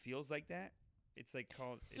brain feels like that. It's like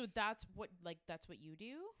called. So it's- that's what you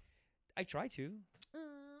do? I try to.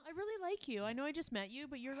 I really like you. I know I just met you,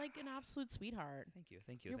 but you're like an absolute sweetheart. Thank you. You're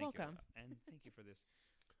thank you. welcome. And thank you for this.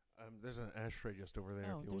 There's an ashtray just over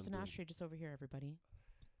there. Oh, if you there's an want to- ashtray just over here, everybody.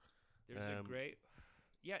 There's a great,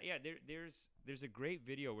 there's a great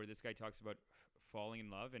video where this guy talks about falling in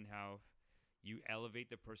love and how you elevate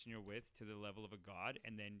the person you're with to the level of a god,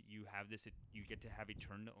 and then you get to have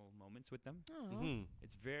eternal moments with them. Oh, Mhm.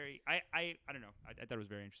 It's very, I don't know. I thought it was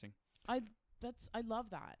very interesting. I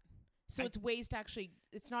love that. So I- it's ways to actually.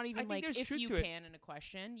 It's not even think like there's if truth you to it. can in a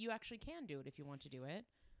question, you actually can do it if you want to do it.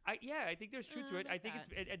 I think there's truth to it. I like think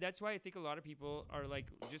and that's why I think a lot of people are like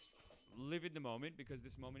just live in the moment, because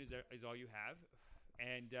this moment is all you have,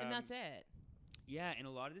 and that's it. Yeah, and a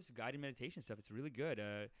lot of this guided meditation stuff, it's really good.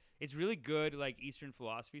 It's really good, like Eastern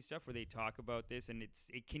philosophy stuff, where they talk about this, and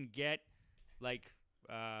it can get like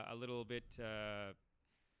a little bit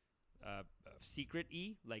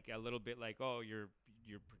secret-y, like a little bit like, oh, you're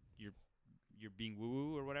being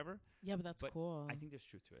woo-woo or whatever. Yeah, but that's But cool. I think there's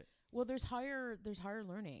truth to it. Well, there's higher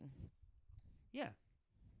learning. Yeah.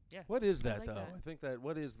 What is I that like though? that. I think that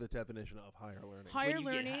what is the definition of higher learning? Higher When you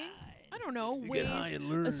get learning. high. I don't know You ways get high and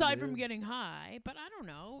learn, aside from man. getting high, but I don't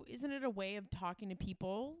know. Isn't it a way of talking to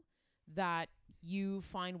people that you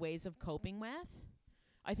find ways of coping with?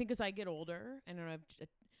 I think as I get older, and I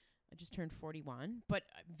just turned 41, but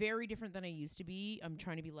very different than I used to be. I'm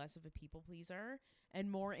trying to be less of a people pleaser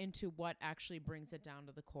and more into what actually brings it down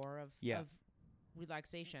to the core of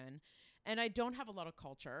relaxation. And I don't have a lot of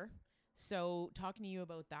culture. So talking to you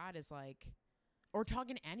about that is like, or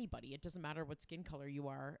talking to anybody, it doesn't matter what skin color you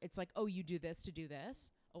are. It's like, oh, you do this to do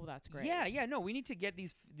this. Oh, that's great. Yeah. No, we need to get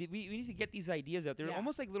these. We need to get these ideas out there, Yeah.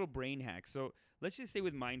 almost like little brain hacks. So let's just say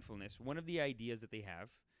with mindfulness, one of the ideas that they have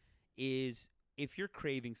is if you're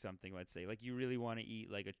craving something, let's say, like you really want to eat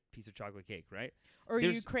like a piece of chocolate cake, right? Or are you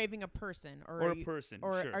There's- craving a person, or Or are a you, person,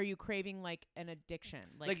 or sure. are you craving like an addiction?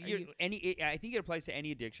 Like are you're, you, I think it applies to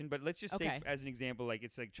any addiction, but let's just say Okay. as an example, like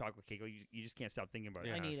it's like chocolate cake, like you just can't stop thinking about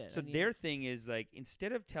Yeah. it. I need it. So I need their it. thing is like,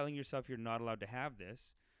 instead of telling yourself you're not allowed to have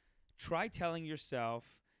this, try telling yourself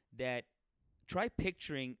that, try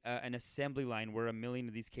picturing an assembly line where 1 million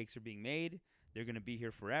of these cakes are being made. They're going to be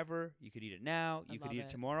here forever. You could eat it now. I You could love eat it it.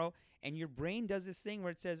 tomorrow. And your brain does this thing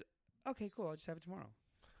where it says, okay, cool, I'll just have it tomorrow.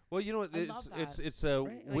 Well, you know what? I It's love it's that. it's Right?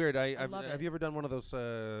 Like, weird. I love Have it. you ever done one of those?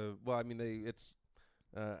 Well, I mean,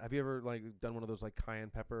 have you ever like done one of those like cayenne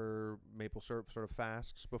pepper maple syrup sort of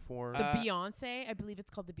fasts before? the Uh, Beyonce, I believe it's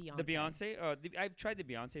called the Beyonce. The Beyonce, I've tried the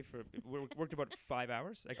Beyonce for worked about 5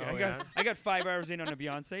 hours. Oh, yeah? I got 5 hours in on a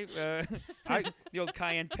Beyonce. The old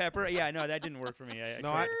cayenne pepper. Yeah, no, that didn't work for me. I No,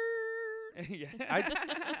 tried- yeah.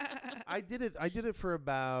 I did it for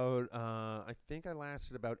about I think I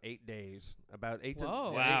lasted about 8 days, about 8 to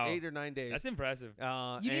Whoa. Wow. 8 or 9 days. That's impressive.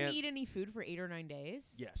 You didn't and- eat any food for 8 or 9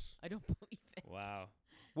 days? Yes. I don't believe it. Wow.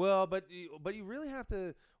 Well, but you really have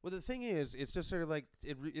to. Well, the thing is, it's just sort of like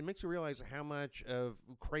it makes you realize how much of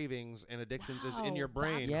cravings and addictions is in your Wow,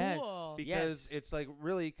 brain. That's Yes. cool. Because Yes. it's like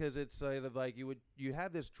really because it's sort of like you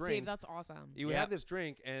have this drink. Dave, that's awesome. You would Yeah. have this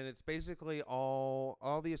drink, and it's basically all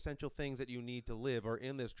the essential things that you need to live are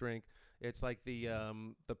in this drink. It's like the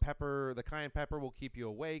pepper, the cayenne pepper will keep you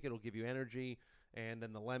awake. It'll give you energy, and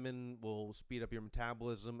then the lemon will speed up your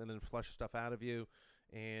metabolism and then flush stuff out of you.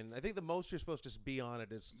 And I think the most you're supposed to be on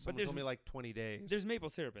it is someone there's told me like 20 days. There's maple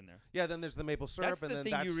syrup in there. Yeah, then there's the maple syrup, That's and the then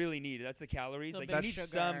thing that's you really need. That's the calories. The Like big you need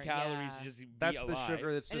some sugar, calories yeah. to just be that's the alive.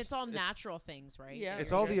 sugar. That's And just, it's all natural things, right? Yeah.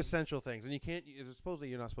 It's Okay. all the essential things, and you can't. Supposedly,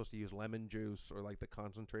 you're not supposed to use lemon juice or like the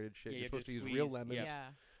concentrated shit. Yeah, You're you have supposed to to use real squeeze, lemons. Yeah.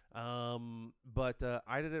 But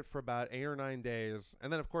I did it for about 8 or 9 days,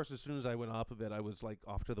 and then of course, as soon as I went off of it, I was like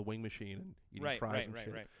off to the wing machine and eating Right, fries right, and right,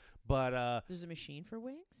 shit. right. But There's a machine for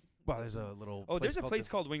wings? well, there's a little. Oh, there's a called place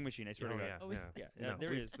the- called Wing Machine. I swear Oh, to God. yeah, Oh, is yeah. Yeah, No,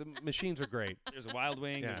 there we've- is. The machines are great. There's a Wild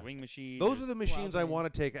Wing. There's Yeah. a Wing Machine. Those are the machines I Wild Wing.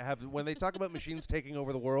 want to have. When they talk about machines taking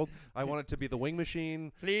over the world, I want it to be the wing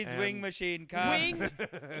machine. Please, Wing and- Machine, come. Wing,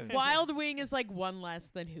 Wild Wing is like one less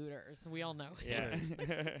than Hooters. We all know. Yeah.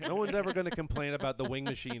 No one's ever going to complain about the wing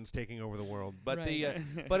machines taking over the world. But Right.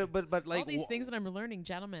 but like all these things that I'm learning,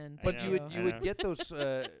 gentlemen. But I you know, would I you know. would get those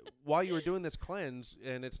while you were doing this cleanse,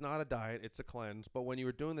 and it's not a diet, it's a cleanse, but when you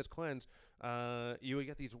were doing this cleanse, you would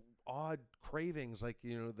get these odd cravings, like,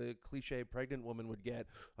 you know, the cliche pregnant woman would get,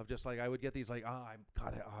 of just like, I would get these like,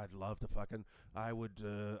 I'd love to fucking, I would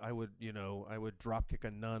drop kick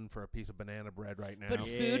a nun for a piece of banana bread right now. But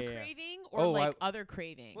food craving or other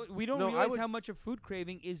craving? Well, we don't realize how much of food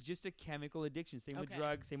craving is just a chemical addiction. Same with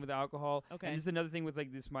drugs, same with alcohol. Okay. And this is another thing with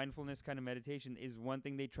like this mindfulness kind of meditation, is one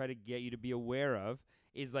thing they try to get you to be aware of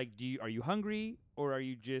is like, are you hungry, or are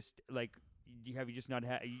you just like, have you just not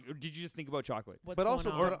had? Or did you just think about chocolate? But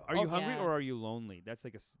also, are you hungry or are you lonely? That's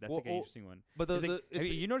like an interesting one. But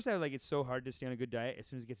you notice how like it's so hard to stay on a good diet as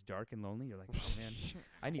soon as it gets dark and lonely. You're like, oh man,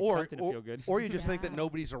 I need something to feel good. Or you just think that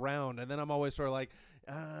nobody's around, and then I'm always sort of like,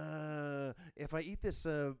 if I eat this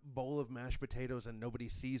bowl of mashed potatoes and nobody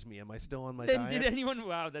sees me, am I still on my diet? Did anyone?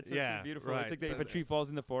 Wow, that's beautiful. Right. It's like if a tree falls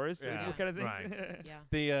in the forest, what kind of thing?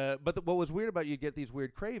 Yeah. What was weird about, you get these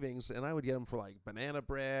weird cravings, and I would get them for like banana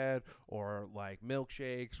bread or like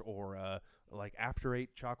milkshakes or like After 8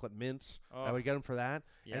 chocolate mints. Oh. I would get them for that.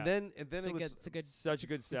 Yeah. And then it was such a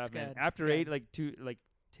good stuff, man. Good. After 8, like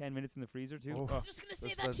 10 minutes in the freezer too. Oh. I was just gonna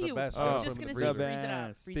say That's that to you. the best. I was Oh. just gonna The say freezer. freeze it up.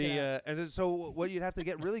 Best. Freeze it up. And then, so what you'd have to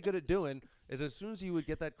get really good at doing is, as soon as you would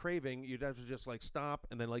get that craving, you'd have to just like stop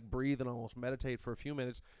and then like breathe and almost meditate for a few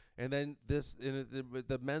minutes, and then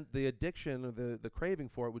the addiction or the craving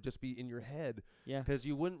for it would just be in your head, because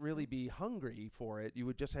you wouldn't really be hungry for it. You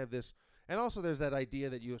would just have this, and also there's that idea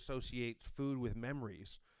that you associate food with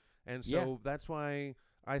memories, and so that's why.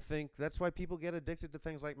 I think that's why people get addicted to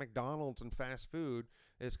things like McDonald's and fast food,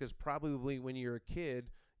 is because probably when you're a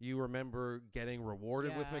kid, you remember getting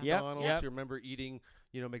rewarded with McDonald's. Yep. You remember eating,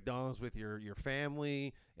 McDonald's with your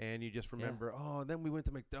family, and you just remember, and then we went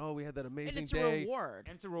to McDonald's. We had that amazing And it's day. a reward.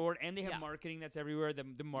 And it's a reward, and they have marketing that's everywhere.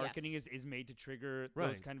 The marketing is made to trigger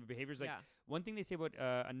those kind of behaviors. Like one thing they say about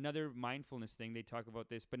another mindfulness thing, they talk about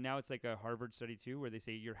this, but now it's like a Harvard study too, where they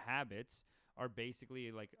say your habits are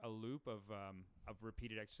basically like a loop of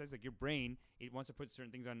repeated exercise. Like your brain, it wants to put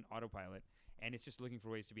certain things on autopilot, and it's just looking for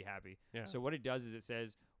ways to be happy. Yeah. So what it does is it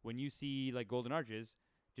says, when you see like golden arches,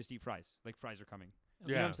 just eat fries. Like fries are coming. Okay.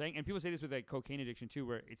 You know what I'm saying? And people say this with like cocaine addiction too,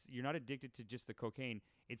 where you're not addicted to just the cocaine.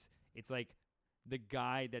 It's like the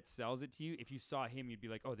guy that sells it to you. If you saw him, you'd be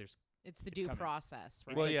like, oh, it's the due coming. process,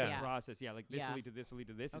 right? Well, yeah. Process, like this will lead to this, will lead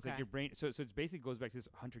to this. It's like Okay. your brain. So it basically goes back to this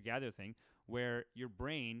hunter-gatherer thing, where your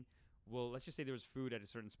brain will, let's just say there was food at a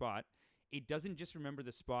certain spot. It doesn't just remember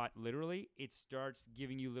the spot literally. It starts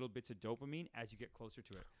giving you little bits of dopamine as you get closer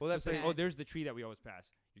to it. Well, that's so it's Okay. like, oh, there's the tree that we always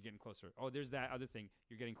pass. You're getting closer. Oh, there's that other thing.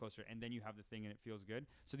 You're getting closer. And then you have the thing and it feels good.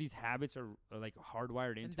 So these habits are like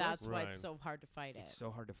hardwired into And that's us. why Right. it's so hard to fight It's it.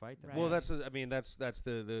 so hard to fight them. Right. Well, that's the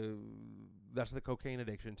cocaine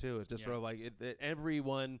addiction too. It's just sort of like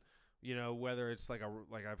everyone, whether it's like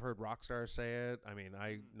I've heard rock stars say it. I mean,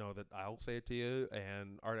 I know that I'll say it to you.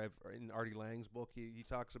 And in Artie Lang's book, he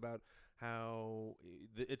talks about how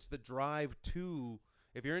it's the drive to.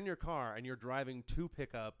 If you're in your car and you're driving to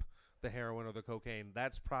pick up the heroin or the cocaine,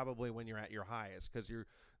 that's probably when you're at your highest, because you're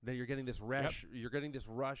getting this rush. You're getting this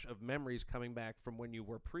rush of memories coming back from when you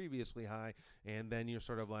were previously high, and then you're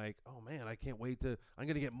sort of like, oh man, I can't wait I'm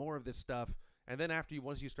going to get more of this stuff. And then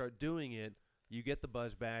once you start doing it, you get the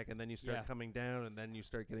buzz back, and then you start coming down, and then you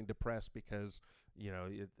start getting depressed because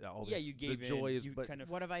all this you gave the joy in. is. You But kind of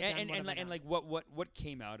What have I done? and like what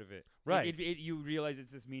came out of it? Right. You realize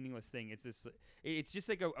it's this meaningless thing. It's this. It's just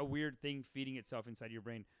like a weird thing feeding itself inside your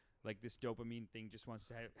brain. Like this dopamine thing just wants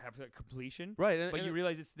to have a completion. right, But you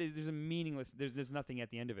realize there's a meaningless. There's nothing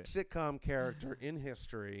at the end of it. sitcom character in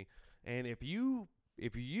history, and if you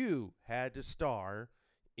had to star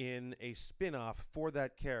in a spin-off for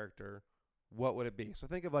that character, what would it be? So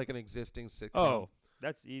think of like an existing sitcom. Oh,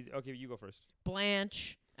 that's easy. Okay, you go first.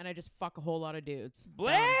 Blanche, and I just fuck a whole lot of dudes.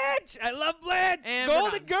 Blanche, I love Blanche. And we're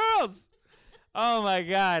Golden done. Girls. Oh my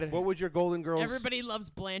God. What would your Golden Girls? Everybody loves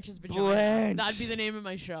Blanche's vagina. Blanche. That'd be the name of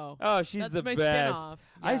my show. Oh, she's That's the my best. spinoff.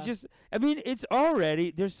 I Yeah. mean, it's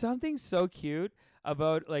already, there's something so cute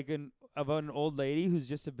about an old lady who's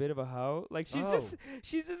just a bit of a hoe. Like she's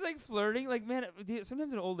just like flirting. Like, man,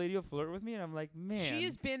 sometimes an old lady will flirt with me, and I'm like, man, She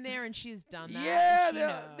has been there and she's done that. yeah, and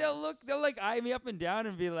she knows. they'll like eye me up and down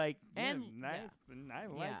and be like, And- nice, and I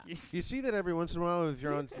like Yeah. you. You see that every once in a while if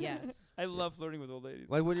you're on. Yes. I love flirting with old ladies.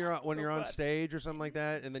 Like when you're on fun. stage or something like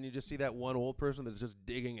that, and then you just see that one old person that's just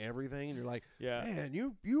digging everything, and you're like, Yeah. man,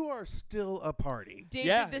 you are still a party. Dave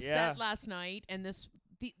Yeah, did this yeah. set last night, and this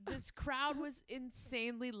crowd was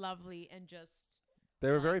insanely lovely and just.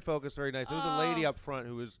 They were very focused, very nice. There was a lady Oh. up front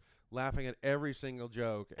who was laughing at every single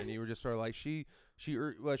joke, and you were just sort of like she had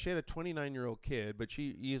a 29-year-old kid, but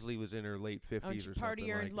she easily was in her late 50s or something.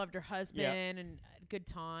 Partier like and loved her husband and had a good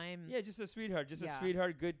time. Yeah, just a sweetheart. Just a Yeah.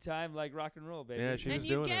 sweetheart, good time, like rock and roll, baby. Yeah, she was And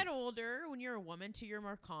you doing get it. older when you're a woman too. You're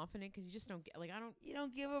more confident because you just don't get You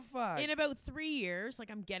don't give a fuck. In about 3 years,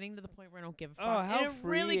 like I'm getting to the point where I don't give a fuck. Oh, how in a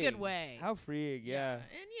really good freeing. way. How freeing, yeah. And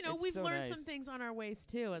you know, It's we've so learned some nice. things on our ways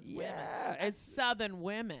too as women. Yeah, As it's Southern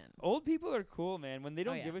women. old people are cool, man. When they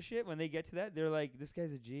don't yeah. give a shit, when they get to that, they're like, "This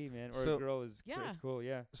guy's a G, man," or So- a girl is Yeah. is cool.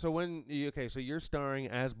 Yeah. So so you're starring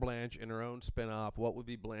as Blanche in her own spin-off. What would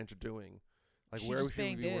be Blanche doing? Like She where just would she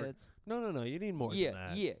bang be working? dudes. No. You need more than Yeah,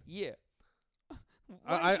 that. yeah.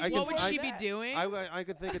 I What would could- she be doing? I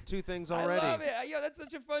could think of two things already. I love it. Yo, that's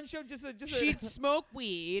such a fun show. Just a She'd smoke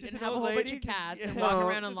weed just and an have a old whole bunch lady, of cats just- and yeah. walk Well,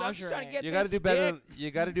 around in just- I'm just trying to lingerie. get You got to this do better. dick.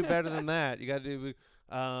 You got to do better than that. You got to do.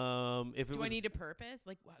 If it Do was I need a purpose?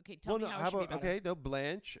 Like, okay, tell well, me no, how it should be better. okay, no,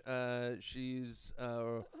 Blanche.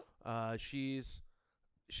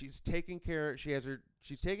 She's taking care.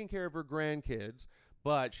 She's taking care of her grandkids,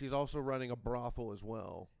 but she's also running a brothel as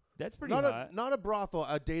well. That's pretty Not hot. not a brothel,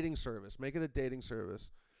 a dating service. Make it a dating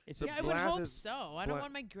service. It's So Yeah, I would Blanche hope is- so. I don't Bla-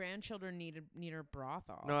 want my grandchildren need a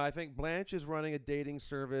brothel. No, I think Blanche is running a dating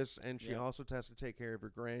service, and she Yeah. also has to take care of her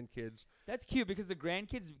grandkids. That's cute because the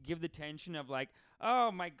grandkids give the tension of like,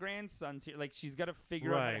 oh, my grandson's here. Like she's got to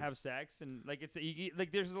figure out how to Right. have sex, and like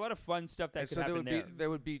like there's a lot of fun stuff that And could so happen there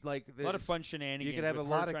would be like A lot of fun shenanigans. have with a her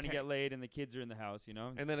lot of trying to ca- get laid, and the kids are in the house. You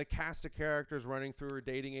know. and then a cast of characters running through her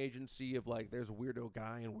dating agency of like there's a weirdo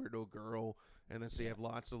guy and weirdo girl, and then so you have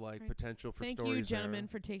lots of like Right. potential for Thank stories. you, gentlemen, there.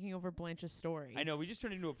 for taking over Blanche's story. I know we just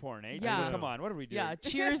turned into a porn, eh? Yeah. Come on, what are we doing? Yeah,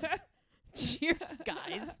 cheers. Cheers,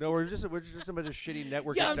 guys. No, we're just a bunch of shitty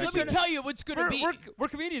network Yeah, let me executives. tell you what's gonna be. We're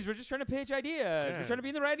comedians. We're just trying to pitch ideas. Yeah. We're trying to be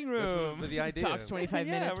in the writing This room. is the idea. Talks 25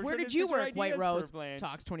 Yeah, minutes. we're Where trying did to you pitch our work, White ideas for Rose? Blanche.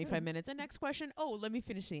 Talks 25 minutes. And next question. Oh, let me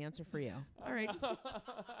finish the answer for you. All right.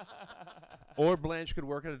 Or Blanche could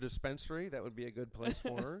work at a dispensary. That would be a good place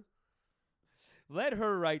for her. Let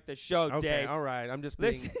her write the show, Okay, Dave. all right. I'm just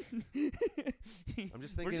being, Listen. I'm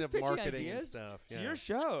just We're thinking of pitching marketing and ideas. stuff. It's yeah. your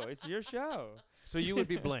show. It's your show. So you would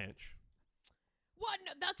be Blanche. What?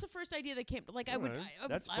 No, that's the first idea that came. Like I would. Alright.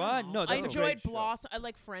 That's I don't fun. know. No, I that's a enjoyed great show. Blossom. I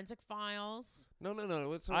like Forensic Files. No.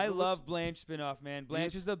 I love Blanche spinoff, man.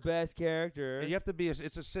 Blanche is the best character. You have to be. It's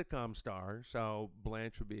a sitcom star, so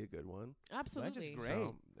Blanche would be a good one. Absolutely. great.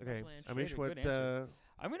 So, okay, Blanche. Amish, Good what? answer.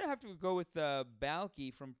 I'm gonna have to go with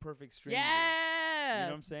Balky from Perfect Strangers. Yeah. You know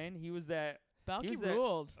what I'm saying? He was that Balky was that-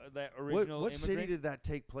 ruled. that what original what city immigrant. did that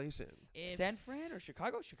take place in? If- San Fran or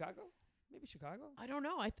Chicago? Chicago? Maybe Chicago. I don't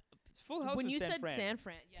know. Full House when was you San said Fran. San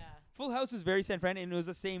Fran, yeah. Full House was very San Fran, and it was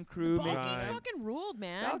the same crew Balky making. Right. fucking ruled,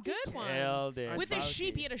 man. Balky Good one. killed it. With his Balky.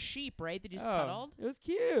 sheep, he had a sheep, right? That just Oh, cuddled. It was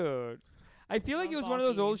cute. I feel like Love it was one of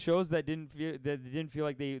those Balky. old shows that didn't feel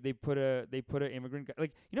like they put a immigrant guy.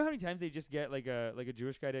 Like, you know how many times they just get like a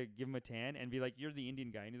Jewish guy to give him a tan and be like, you're the Indian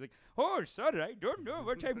guy, and he's like, oh sorry, I don't know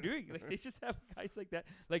what I'm doing. Like they just have guys like that.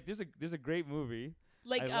 Like there's a great movie.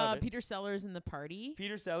 Like I love it. Peter Sellers in The Party.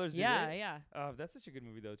 Peter Sellers. did Yeah, it. yeah. Oh, that's such a good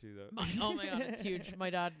movie though too though. Oh my god, it's huge. My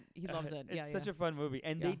dad, he loves it. It's Yeah, such yeah. a fun movie,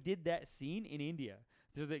 and Yeah. they did that scene in India.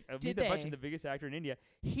 There's like Did Amitabh Bachchan, they? the biggest actor in India.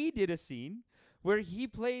 He did a scene where he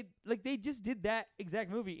played like they just did that exact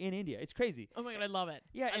movie in India. It's crazy. Oh my god, I love it.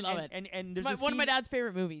 Yeah, I and, love and, it. And It's there's one of my scene- dad's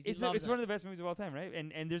favorite movies. It's he loves one it. of the best movies of all time, right?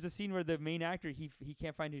 And there's a scene where the main actor he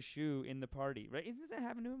can't find his shoe in the party, right? Isn't that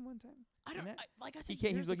happen to him one time? I don't. that- Like I He said, can't.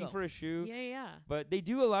 He's years looking ago. for a shoe. Yeah, yeah. But they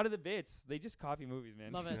do a lot of the bits. They just copy movies,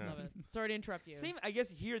 man. Love it, Yeah. love it. Sorry to interrupt you. Same. I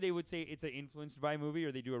guess here they would say it's an influenced by movie,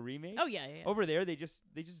 or they do a remake. Oh yeah, yeah. yeah. Over there, they just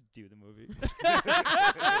do the movie.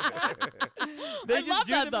 I They just love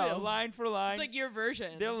do that, the movie though. line for line. It's like your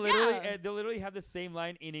version. They'll literally Yeah. they'll literally have the same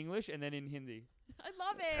line in English and then in Hindi. I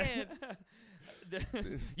love it.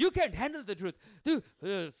 You can't handle the truth. Dude,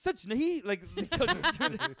 such nahi. Like they'll just do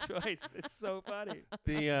the choice. It's so funny.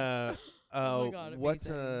 The Oh my god, what's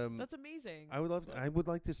amazing. That's amazing. I would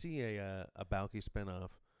like to see a Balky spinoff.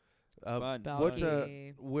 It's fun. What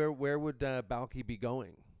Balky. where would Balky be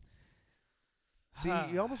going? See,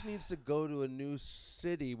 he almost needs to go to a new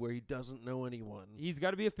city where he doesn't know anyone. He's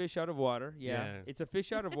got to be a fish out of water. Yeah. Yeah. It's a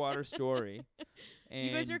fish out of water story. And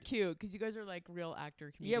You guys are cute because you guys are like real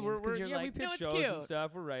actor yeah, comedians. 'cause you're we like, pitch no, it's shows cute. and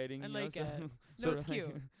stuff. We're writing. I you know, like so it. No, sort it's of like-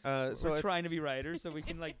 cute. So we're if- trying to be writers, so we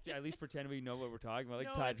can like at least pretend we know what we're talking about. Like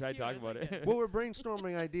No, try it's to cute. talk I about like it. well, we're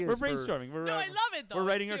brainstorming ideas. We're for- brainstorming. We're No, I love it though. we're It's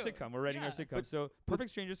writing our cute. sitcom. We're writing our Yeah. sitcom. So Perfect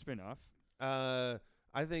Strangers spinoff.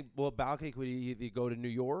 I think Balky would either go to New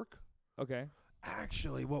York. Okay.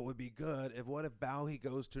 Actually, what would be good if Balky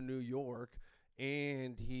goes to New York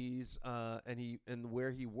and he's and where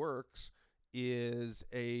he works is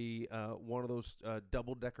a one of those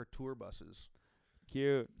double-decker tour buses.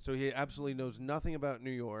 Cute. So he absolutely knows nothing about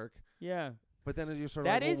New York. Yeah. But then you're sort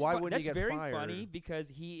of That like, well, is why fu- wouldn't that's he get very fired? funny because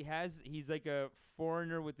he's like a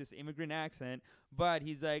foreigner with this immigrant accent, but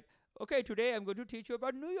he's like, okay, today I'm going to teach you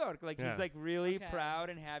about New York. Like Yeah. he's like really Okay. proud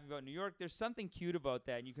and happy about New York. There's something cute about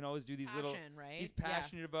that, and you can always do these little. Passion, right? He's Yeah.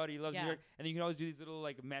 passionate about it. He loves Yeah. New York, and then you can always do these little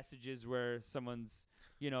like messages where someone's,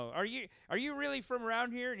 are you really from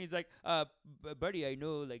around here? And he's like, buddy, I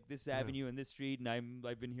know like this avenue and this street, and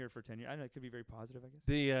I've been here for 10 years. I don't know. It could be very positive, I guess.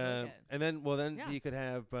 The Okay. and then Yeah. you could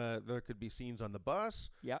have there could be scenes on the bus.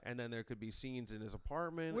 Yep. And then there could be scenes in his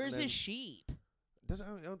apartment. Where's and his sheep?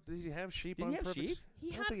 Did he have sheep Did on he have Perfect? sheep? He I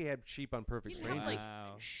don't had think he had sheep on Perfect he didn't have, Strangers. like,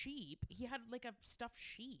 Wow. sheep. He had like a stuffed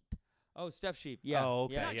sheep. Oh, stuffed sheep. Yeah. Oh,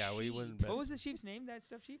 okay. Yeah. Not Yeah, well, he sheep. wouldn't. What was the sheep's name? That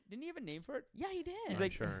stuffed sheep? Didn't he have a name for it? Yeah, he did. He's I'm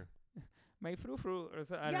like- sure. My frou-frou or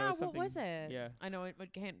something. I don't yeah, know, what something. was it? Yeah. I know I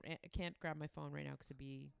can't grab my phone right now because it'd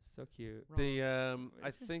be So cute. wrong. The What I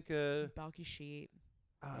is it? think Balky sheep.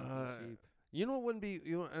 Sheep. you know what wouldn't be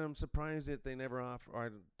and I'm surprised that they never offer. Or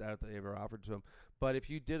I doubt they ever offered to him. But if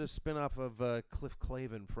you did a spin-off of Cliff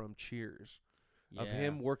Clavin from Cheers, of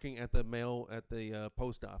him working at the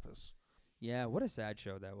post office. Yeah, what a sad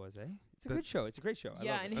show that was, eh? It's a The- good show. It's a great show. I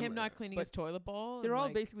Yeah, love and it. him not cleaning but his toilet bowl. They're and, all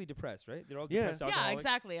like, basically depressed, right? They're all Yeah. depressed Yeah, alcoholics.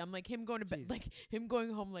 exactly. I'm like him going to bed, Jeez. like him going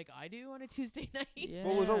home like I do on a Tuesday night. Yeah.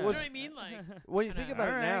 What was- You know was- what I mean? Like When you Kinda, think about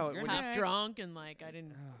it alright, now, good when night. half drunk and like I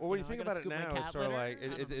didn't. Well, when you I think gotta about it scoop my now, it's cat sort of litter. like I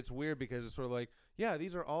don't know. it's weird because it's sort of like, yeah,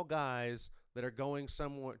 these are all guys that are going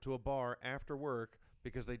somewhere to a bar after work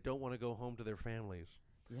because they don't want to go home to their families.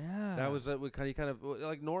 Yeah. That was kind of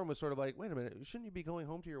like Norm was sort of like, wait a minute, shouldn't you be going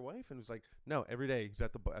home to your wife? And it's like, no, every day he's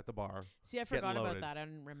at the bar. See, I getting forgot about loaded. that. I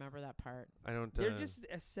didn't remember that part. I don't. They're just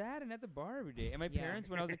sad and at the bar every day. And my Yeah. parents,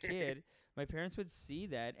 when I was a kid, my parents would see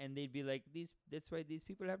that and they'd be like, that's why these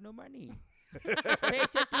people have no money. It's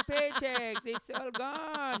paycheck to paycheck. They all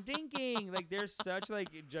gone drinking. Like they're such like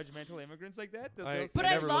judgmental immigrants like that. They'll But I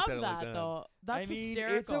I never love looked at it like that that. though. That's I mean,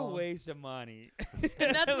 hysterical. it's a waste of money.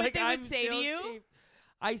 And that's what Like, they would I'm say to still you? cheap.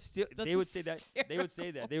 I still That's they would say that. They would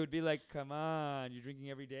say that. hysterical. They would be like, "Come on, you're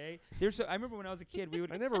drinking every day." There's so I remember when I was a kid, we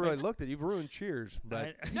would I never really looked at it. You've ruined Cheers,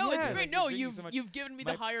 but No, Yeah, it's like, great. you're No, drinking you've so much. you've given me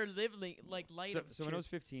My- the higher light So, of so when I was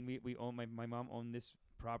cheers. 15, we owned my mom owned this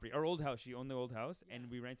property, our old house. She owned the old house,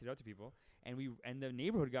 and we rented out to people. And the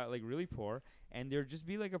neighborhood got like really poor, and there'd just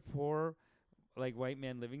be like a poor, like white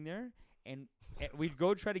man living there. And we'd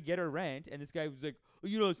go try to get our rent, and this guy was like,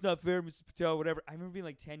 oh, it's not fair, Mr. Patel, whatever. I remember being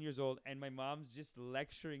like 10 years old, and my mom's just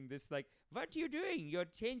lecturing this, like, what are you doing? You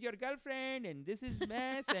change your girlfriend, and this is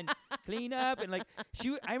mess, and clean up, and like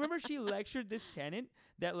I remember she lectured this tenant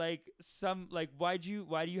that like why do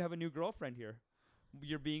you have a new girlfriend here?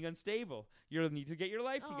 You're being unstable. You need to get your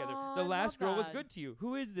life together. Aw, The I last love girl was that. good to you.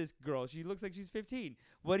 Who is this girl? She looks like she's 15.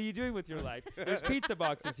 What are you doing with your life? There's pizza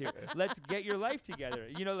boxes here. Let's get your life together.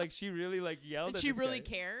 Like she really like yelled And at she this really guy.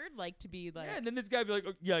 cared, like to be like. Yeah, and then this guy would be like,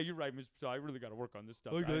 oh, yeah, you're right, Mr. Patel. I really got to work on this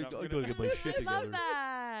stuff. I gotta get my shit I together. love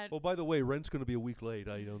that. Oh, by the way, rent's gonna be a week late.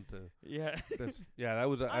 I don't. Yeah. That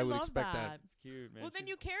was. I would love expect that. It's cute, man. Well, then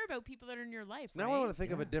you care about people that are in your life. Now right? I want to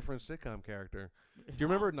think of a Yeah. different sitcom character. Do you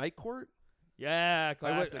remember Night Court? Yeah,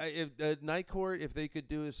 classic. If Night Court, if they could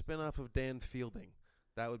do a spin-off of Dan Fielding,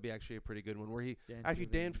 that would be actually a pretty good one. Where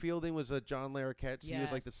Dan Fielding was John Larroquette. He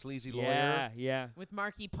was like the Yes. sleazy lawyer. Yeah. with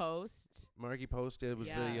Marky Post. Marky Post. It was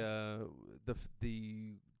Yeah.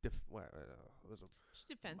 what was it? She's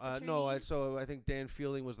defense no. attorney. So I think Dan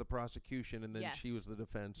Fielding was the prosecution, and then she Yes. was the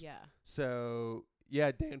defense. Yeah. So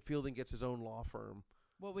yeah, Dan Fielding gets his own law firm,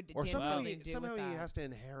 What would or Dan somehow Fielding do somehow with he that? has to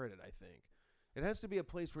inherit it. I think it has to be a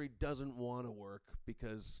place where he doesn't want to work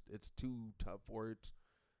because it's too tough for it.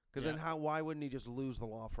 Because then why wouldn't he just lose the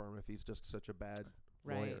law firm if he's just such a bad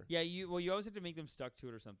Right. lawyer? Yeah, you always have to make them stuck to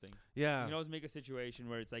it or something. Yeah. You can always make a situation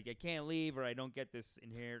where it's like I can't leave or I don't get this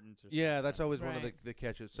inheritance or something. Yeah, like that's that. always one of Right. the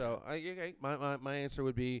catches. So my answer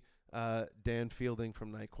would be Dan Fielding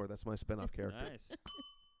from Night Court. That's my spinoff character. Nice.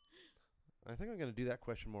 I think I'm going to do that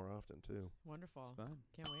question more often too. Wonderful. It's fun.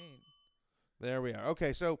 Can't wait. There we are.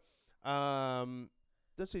 Okay, so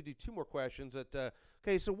let's do two more questions.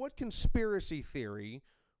 Okay, so what conspiracy theory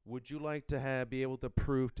would you like to be able to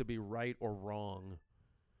prove to be right or wrong?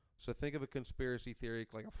 So think of a conspiracy theory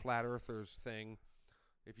like a flat earthers thing.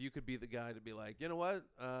 If you could be the guy to be like, you know what?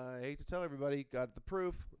 I hate to tell everybody, got the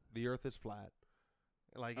proof, the earth is flat.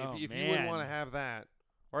 Like Oh, if you wouldn't want to man. have that.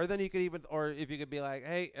 Or then you could if you could be like,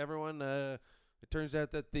 hey, everyone, it turns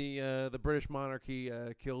out that the British monarchy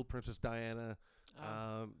killed Princess Diana.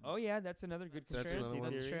 Oh yeah, that's another good That's true. conspiracy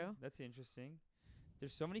That's theory. true. That's interesting.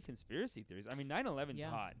 There's so many conspiracy theories. I mean, 9/11's Yeah.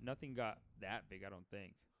 hot. Nothing got that big, I don't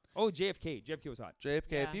think. Oh, JFK. JFK was hot.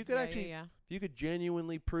 JFK. Yeah, If you could yeah, actually, yeah. if you could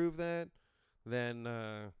genuinely prove that, then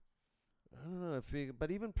I don't know if you,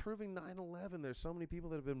 but even proving 9/11, there's so many people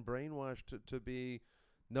that have been brainwashed to be,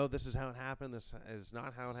 no, this is how it happened. This is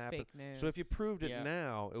not how it It's happened. fake news. So if you proved it Yeah.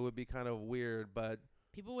 now, it would be kind of weird. But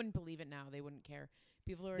People wouldn't believe it now. They wouldn't care.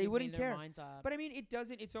 People are They wouldn't made their care. minds up. But I mean, it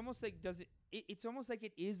doesn't. It's almost like it's almost like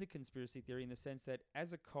it is a conspiracy theory in the sense that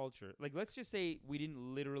as a culture, like let's just say we didn't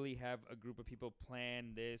literally have a group of people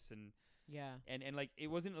plan this and yeah. like it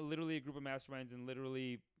wasn't literally a group of masterminds and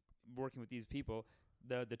literally working with these people,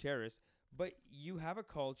 the terrorists. But you have a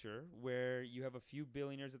culture where you have a few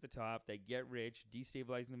billionaires at the top that get rich,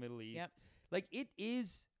 destabilizing the Middle East. Yep. Like it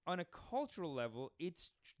is on a cultural level,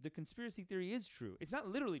 the conspiracy theory is true. It's not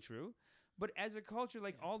literally true, but as a culture,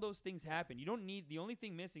 like all those things happen. You don't need, the only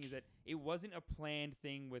thing missing is that it wasn't a planned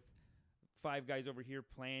thing with 5 guys over here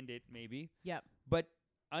planned it maybe, Yep. but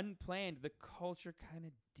unplanned, the culture kind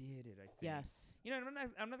of did it, I think. Yes. You know,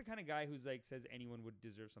 I'm not the kind of guy who's like says anyone would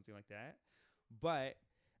deserve something like that, but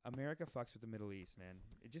America fucks with the Middle East, man.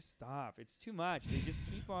 It just stop. It's too much. They just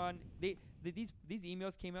keep on. These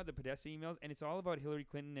emails came out, the Podesta emails, and it's all about Hillary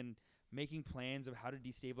Clinton and making plans of how to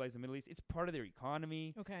destabilize the Middle East. It's part of their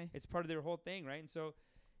economy. Okay. It's part of their whole thing, right? And so,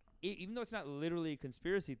 even though it's not literally a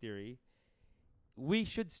conspiracy theory, we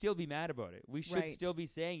should still be mad about it. We should Right. still be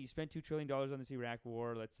saying you spent $2 trillion on this Iraq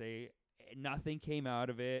war. Let's say nothing came out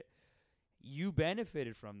of it. You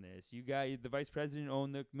benefited from this. You got the vice president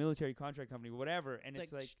owned the military contract company, whatever. And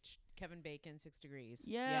it's like Kevin Bacon, 6 Degrees.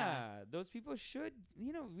 yeah, those people should.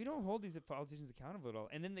 You know, we don't hold these politicians accountable at all.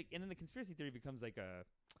 And then the conspiracy theory becomes like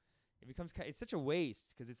it's such a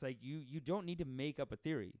waste because it's like you don't need to make up a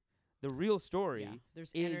theory. The real story. Yeah.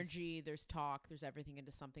 There's is- energy, there's talk, there's everything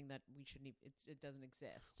into something that we shouldn't it doesn't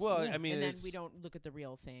exist. well, Yeah. I mean, and then it's- we don't look at the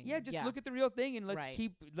real thing. Yeah, just look at the real thing and let's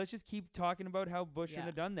Right. just keep talking about how Bush shouldn't Yeah.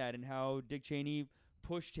 have done that and how Dick Cheney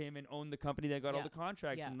pushed him and owned the company that got all Yeah. the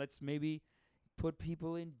contracts Yeah. and let's maybe put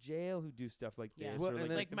people in jail who do stuff like Yeah. this. Well, or and like,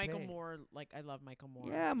 then- like them Michael pay. Moore, like I love Michael Moore.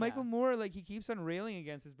 Yeah, Michael Moore, like he keeps on railing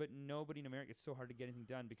against this, but nobody in America. It's so hard to get anything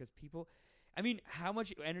done because people. I mean, how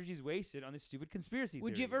much energy is wasted on this stupid conspiracy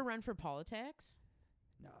Would you theory? ever run for politics?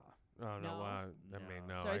 No. oh no, No. I No. mean,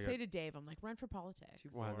 no. so I got- say to Dave, I'm like, run for politics. Too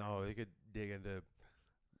well, no, boring. they could dig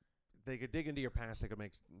into your past. They could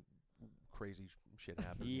make crazy shit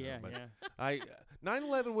happen. you know, Yeah, but yeah.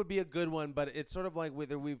 9/11 would be a good one, but it's sort of like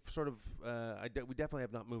whether we've sort of we definitely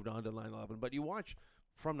have not moved on to 9/11. But you watch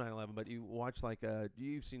from 9/11, but you watch like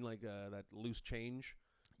you've seen like that Loose Change.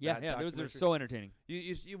 Yeah, that yeah. Those are documentary. so entertaining.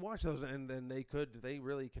 You watch those, and then they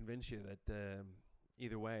really convince you that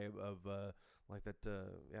either way of like that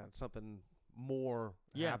something more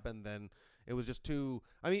Yeah. happened than it was just too.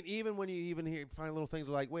 I mean, even when you find little things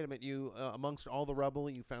like, wait a minute, you amongst all the rubble,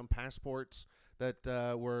 you found passports that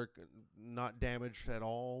were not damaged at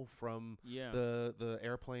all from Yeah. the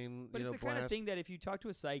airplane. But you it's know, the kind of blast. thing that if you talk to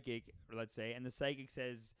a psychic, let's say, and the psychic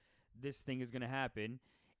says this thing is going to happen,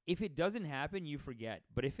 if it doesn't happen, you forget.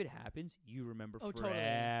 But if it happens, you remember Oh,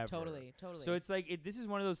 forever. totally. So it's like this is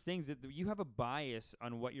one of those things that you have a bias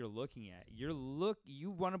on what you're looking at. You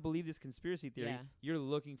want to believe this conspiracy theory. Yeah. You're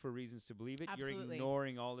looking for reasons to believe it. You're Absolutely.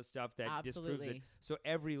 ignoring all the stuff that disproves it. Absolutely. So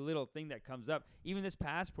every little thing that comes up, even this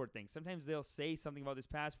passport thing, sometimes they'll say something about this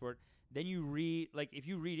passport. Then you read, like if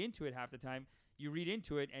you read into it half the time, you read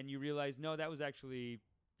into it and you realize, no, that actually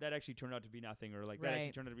turned out to be nothing, or like that actually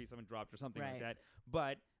Right. turned out to be someone dropped or something like Right. that.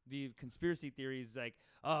 But the conspiracy theory is like,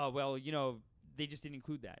 oh, well, they just didn't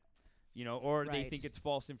include that. Or they Right. think it's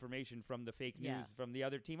false information from the fake news Yeah. from the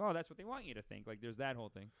other team. Oh, that's what they want you to think. Like, there's that whole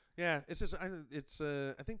thing. Yeah, it's just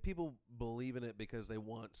I think people believe in it because they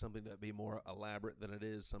want something to be more elaborate than it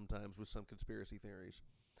is sometimes with some conspiracy theories.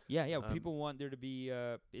 Yeah, yeah. Um, People want there to be.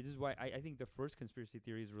 This is why I think the first conspiracy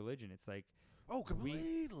theory is religion. It's like Oh,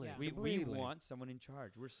 completely. Yeah. we completely. want someone in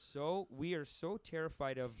charge. We are so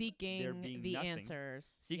terrified of there seeking being the nothing.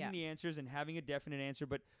 answers. Seeking Yeah. the answers and having a definite answer.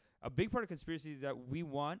 But a big part of conspiracy is that we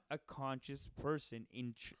want a conscious person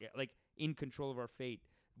in control of our fate.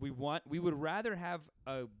 We would rather have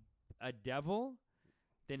a devil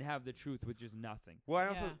than have the truth, which is nothing.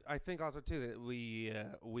 Well, Yeah. I think also too that we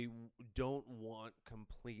don't want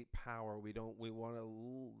complete power. We want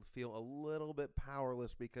to feel a little bit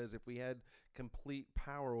powerless, because if we had complete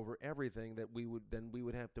power over everything, that we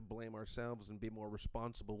would have to blame ourselves and be more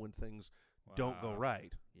responsible when things don't go Wow.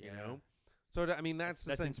 right. Yeah. You know. So I mean that's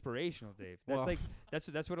the thing. inspirational, Dave. Well-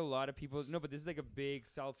 That's what a lot of people. No, but this is like a big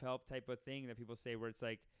self-help type of thing that people say, where it's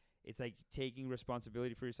like taking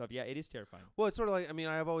responsibility for yourself. Yeah, it is terrifying. Well, it's sort of like, I mean,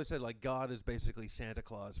 I've always said like God is basically Santa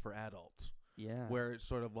Claus for adults. Yeah. where it's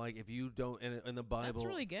sort of like if you don't in the Bible. That's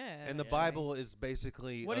really good. And the actually. Bible is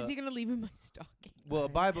basically What is he gonna leave in my stocking? well,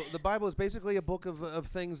 the Bible is basically a book of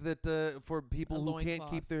things that for people A who can't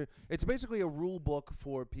loincloth. keep their. It's basically a rule book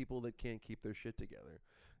for people that can't keep their shit together.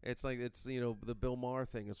 It's like the Bill Maher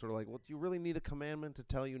thing. It's sort of like, well, do you really need a commandment to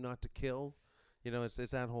tell you not to kill? It's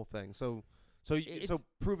that whole thing. So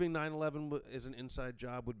proving 9/11 is an inside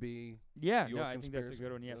job would be Yeah, your no, I think that's a conspiracy?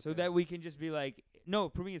 good one. Yeah, so Okay. that we can just be like, no,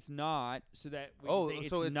 proving it's not, so that we Oh, can say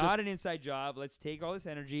so it's it not just- an inside job. Let's take all this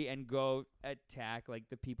energy and go attack like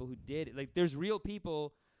the people who did it. Like, there's real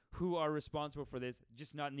people who are responsible for this,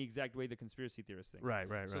 just not in the exact way the conspiracy theorists think.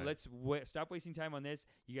 right. So let's stop wasting time on this.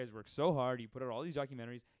 You guys work so hard. You put out all these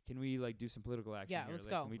documentaries. Can we like do some political action? Yeah, here? let's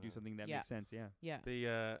Like, go. Can we do something that Yeah. makes sense? Yeah.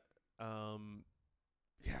 Yeah.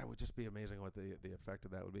 It would just be amazing what the effect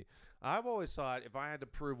of that would be. I've always thought if I had to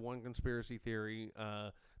prove one conspiracy theory,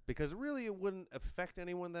 because really it wouldn't affect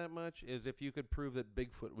anyone that much, is if you could prove that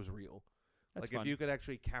Bigfoot was real. That's like fun. if you could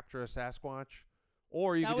actually capture a Sasquatch,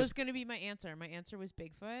 or you That could was just going to be my answer. My answer was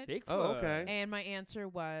Bigfoot. Bigfoot. Oh, okay. And my answer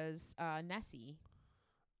was Nessie.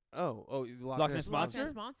 Loch Loch Ness Loch Monster?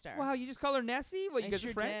 Ness Monster. Wow, you just call her Nessie? What, you I guys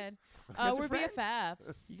sure are friends? did. You guys are We're friends?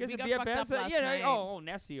 BFFs. You guys we are got BFFs? fucked up last Yeah, night.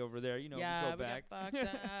 Nessie over there. Yeah, we go we back. got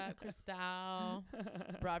fucked up. Cristal,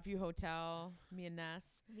 Broadview Hotel, me and Ness.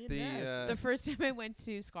 The first time I went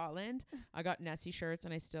to Scotland, I got Nessie shirts,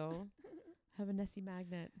 and I still have a Nessie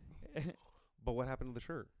magnet. But what happened to the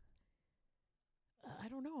shirt? I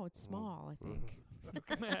don't know. It's small, I think.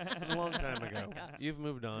 It was a long time ago. Yeah. You've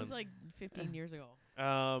moved It on. was like 15 years ago,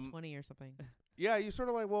 20 or something. Yeah, you sort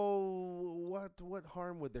of like, well, what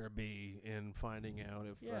harm would there be in finding out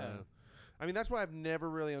if? Yeah. I mean, that's why I've never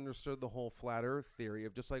really understood the whole flat Earth theory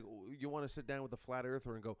of just like you want to sit down with a flat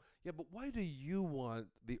earther and go, yeah, but why do you want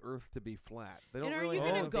the Earth to be flat? They don't And are really. you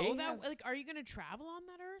gonna they go that? have- Like, are you gonna travel on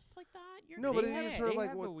that Earth like that? You're No, gonna but say it's it. sort of they like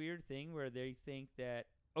have what- a weird thing where they think that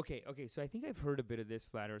okay, so I think I've heard a bit of this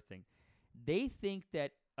flat Earth thing. They think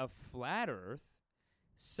that a flat Earth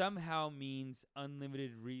somehow means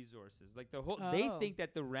unlimited resources. Like the whole, they Oh. think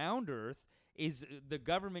that the round Earth is the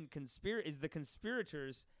government is the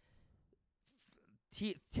conspirators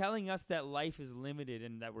telling us that life is limited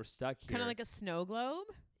and that we're stuck here. Kind of like a snow globe.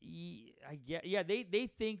 I get, yeah, they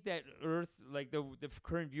think that Earth, like the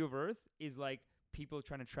current view of Earth, is like people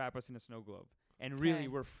trying to trap us in a snow globe, and really Okay.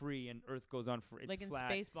 we're free, and Earth goes on for it's Like in flat,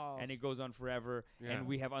 Spaceballs. and it goes on forever, Yeah. and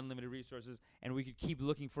we have unlimited resources, and we could keep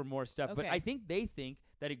looking for more stuff. But Okay. I think they think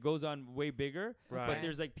that it goes on way bigger, Right. but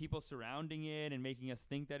there's like people surrounding it and making us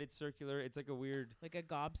think that it's circular. It's like a weird, Like a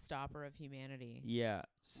gobstopper of humanity. yeah,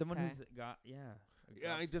 someone Okay. who's got, yeah.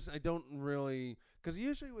 Yeah, I don't really, because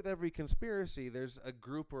usually with every conspiracy, there's a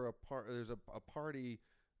group or there's a party,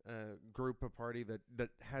 group or party that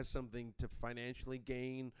has something to financially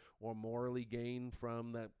gain or morally gain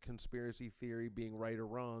from that conspiracy theory being right or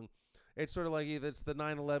wrong. It's sort of like it's the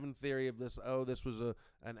 9/11 theory of this. Oh, this was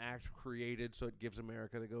an act created, so it gives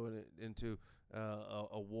America to go into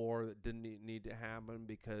a war that didn't need to happen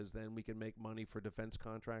because then we can make money for defense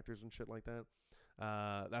contractors and shit like that.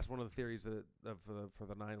 That's one of the theories for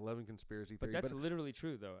the 9/11 conspiracy But theory. that's literally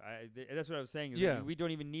true, though. That's what I was saying. Is Yeah. that we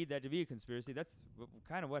don't even need that to be a conspiracy. That's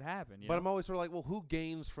kind of what happened. You But know? I'm always sort of like, well, who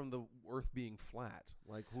gains from the Earth being flat?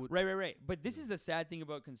 Like, who? Right. But this is the sad thing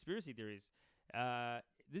about conspiracy theories.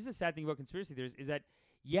 This is the sad thing about conspiracy theories is that,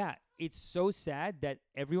 yeah, it's so sad that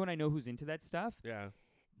everyone I know who's into that stuff, Yeah.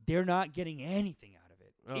 they're not getting anything out of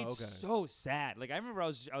it. Oh, It's okay. so sad. Like I remember I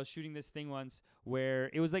was shooting this thing once where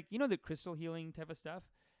it was like, you know, the crystal healing type of stuff.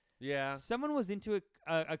 Yeah. Someone was into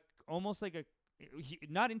a almost like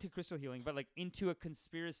not into crystal healing, but like into a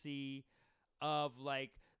conspiracy of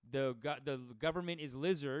like the government is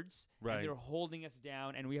lizards, Right. and they're holding us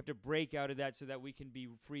down, and we have to break out of that so that we can be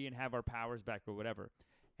free and have our powers back or whatever.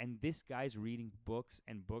 And this guy's reading books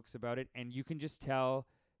and books about it, and you can just tell,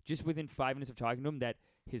 just within 5 minutes of talking to him, that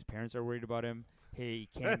his parents are worried about him. He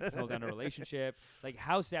can't hold down a relationship. Like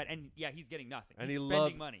how sad. And yeah, he's getting nothing. And he's he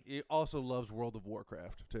spending money. He also loves World of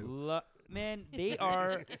Warcraft too. Man, they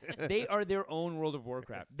are their own World of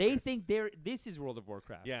Warcraft. They think this is World of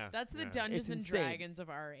Warcraft. Yeah. That's the yeah. Dungeons It's and insane. Dragons of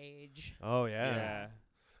our age. Oh yeah. Yeah.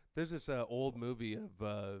 There's this old movie of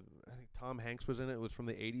I think Tom Hanks was in it. It was from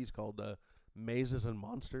the 80s called Mazes and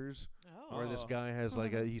Monsters, Oh. where this guy has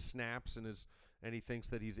like he snaps and he thinks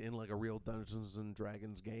that he's in like a real Dungeons and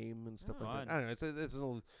Dragons game and stuff Oh. like Fun. that. I don't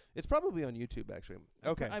know. It's probably on YouTube actually.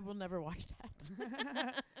 Okay. I will never watch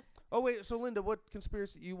that. Oh wait. So Linda, what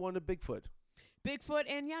conspiracy you wanted? Bigfoot, Bigfoot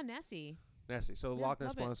and Nessie. Nessie. So Yeah, Loch Ness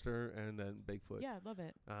love it. monster and then Bigfoot. Yeah, love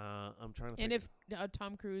it. I'm trying to. And think. if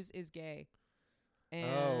Tom Cruise is gay, Oh,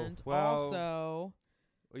 and well- also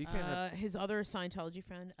Well, you can't have. His other Scientology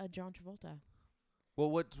friend, John Travolta. Well,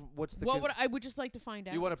 what's the? What would I would just like to find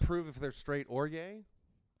out? You want to prove if they're straight or gay,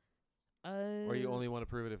 Uh, or you only want to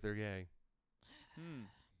prove it if they're gay?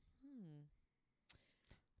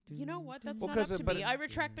 You know what? That's Well, not up 'cause to but me. it- I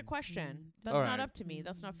retract the question. That's All not right. up to me.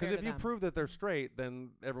 That's not fair Because if to you them. prove that they're straight,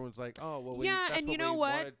 then everyone's like, oh well. Yeah, that's and you what know we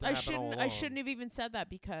what? wanted to I happen all shouldn't. I along. shouldn't have even said that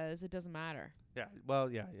because it doesn't matter. Yeah. Well,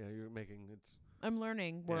 yeah. You're making it's. I'm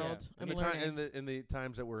learning, world. In I'm the, learning. in the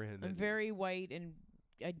times that we're in. I'm very white, and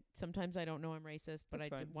sometimes I don't know I'm racist, but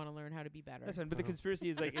That's I fine. want to learn how to be better. That's fine. But the Uh-huh. conspiracy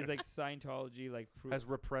is like Scientology like has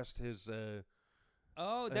repressed his.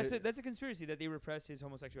 Oh, that's uh, a conspiracy that they repress his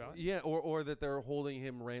homosexuality. Yeah, or that they're holding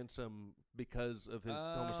him ransom because of his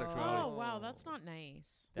homosexuality. Oh wow, that's not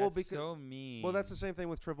nice. That's Well, because- so mean. Well, that's the same thing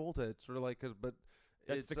with Travolta. It's sort of like, but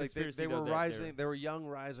That's it's the like conspiracy, they though, were that rising. They were young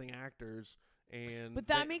rising actors, and But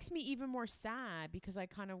that makes me even more sad because I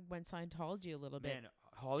kind of went Scientology a little bit. Man,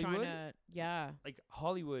 Hollywood. Yeah. Like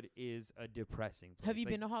Hollywood is a depressing place. Have you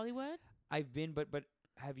Like, been to Hollywood? I've been, but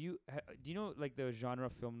have you? Do you know like the genre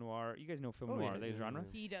film noir? You guys know film Oh, noir, yeah, the yeah, genre.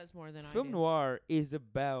 yeah. He does more than I Film do. noir is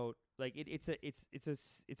about like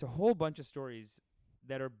it's a whole bunch of stories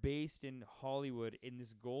that are based in Hollywood in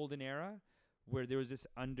this golden era where there was this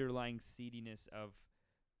underlying seediness of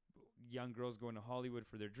young girls going to Hollywood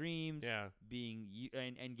for their dreams, Yeah. being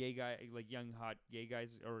and gay guy like young hot gay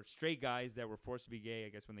guys or straight guys that were forced to be gay, I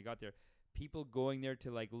guess when they got there, people going there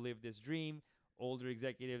to like live this dream, older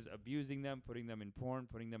executives abusing them, putting them in porn,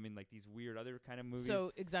 putting them in like these weird other kind of movies.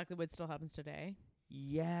 So exactly what still happens today.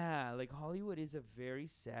 Yeah, like Hollywood is a very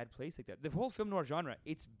sad place like that. The whole film noir genre,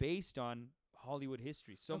 it's based on Hollywood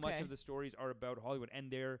history. So much Okay. of the stories are about Hollywood, and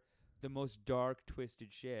they're the most dark,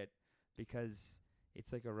 twisted shit because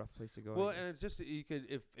it's like a rough place to go. I Well, guess. and it's just you could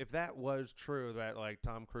if that was true that like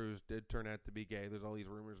Tom Cruise did turn out to be gay. There's all these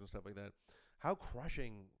rumors and stuff like that. How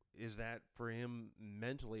crushing is that for him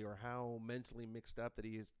mentally, or how mentally mixed up that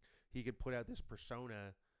he could put out this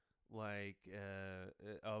persona like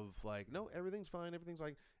of like no, everything's fine, everything's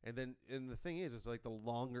like, and the thing is, it's like the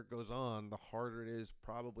longer it goes on, the harder it is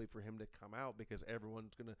probably for him to come out, because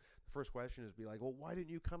everyone's gonna, the first question is be like, well, why didn't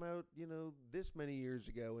you come out this many years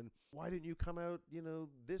ago, and why didn't you come out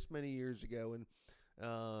this many years ago, and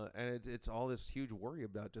it's all this huge worry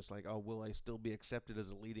about just like, oh, will I still be accepted as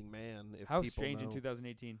a leading man if How people strange know? in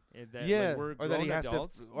 2018 that Yeah, like, we're or that he grown has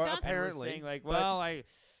adults to or That's- apparently saying like, but- well, I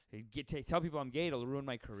tell people I'm gay, it'll ruin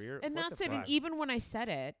my career. And What that's the it. And fuck? even when I said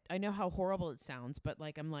it, I know how horrible it sounds, but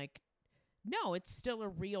like I'm like, no, it's still a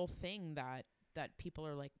real thing that people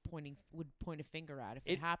are like would point a finger at if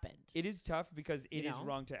it happened. It is tough because it You is know?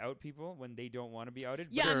 wrong to out people when they don't want to be outed.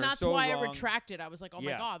 but Yeah, and it's that's so why I wrong- retracted. I was like, oh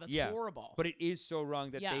my Yeah, god, that's yeah. horrible. But it is so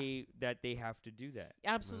wrong that Yeah. they have to do that.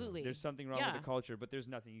 Absolutely. There's something wrong Yeah. with the culture, but there's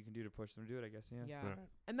nothing you can do to push them to do it, I guess. Yeah. Yeah. Right.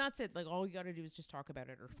 And that's it. Like all you got to do is just talk about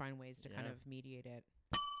it or find ways to kind Yeah. of mediate it.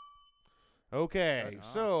 Okay, Shut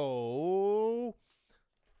up. so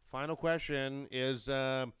final question is,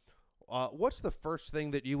 what's the first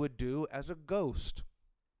thing that you would do as a ghost?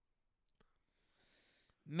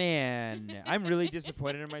 Man, I'm really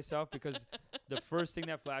disappointed in myself because the first thing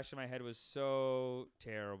that flashed in my head was so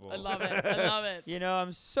terrible. I love it. I love it. You know,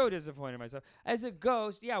 I'm so disappointed in myself. As a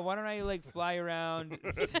ghost, yeah, why don't I like fly around?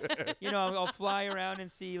 I'll fly around and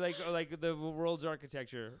see like the world's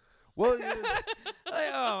architecture. Well,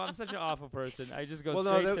 I'm such an awful person. I just go well,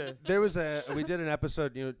 straight no, to. there was we did an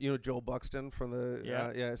episode, Joel Buxton from the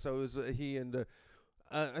Yeah. so it was he and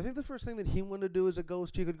I think the first thing that he wanted to do as a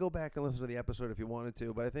ghost, you could go back and listen to the episode if you wanted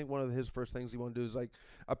to, but I think one of his first things he wanted to do is like,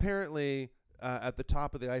 apparently at the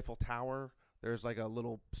top of the Eiffel Tower, there's like a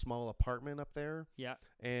little small apartment up there. Yeah.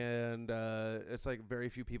 And it's like very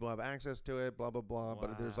few people have access to it, blah blah blah.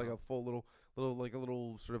 But there's like Wow. a full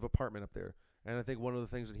little sort of apartment up there. And I think one of the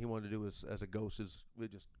things that he wanted to do as a ghost is we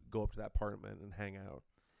just go up to that apartment and hang out.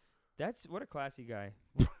 That's what a classy guy.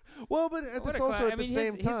 Well, but at What this a also at I the mean,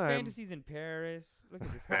 same his time, fantasies in Paris. Look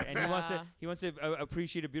at this guy, and he wants to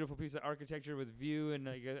appreciate a beautiful piece of architecture with view and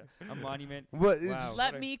like a monument. But it's- Wow.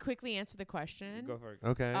 Let what a- me quickly answer the question. Go for it.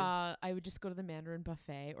 okay. I would just go to the Mandarin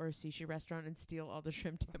buffet or a sushi restaurant and steal all the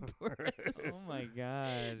shrimp tempuras. Oh my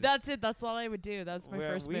god. That's it. That's all I would do. That's my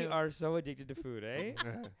first we move. are so addicted to food, eh?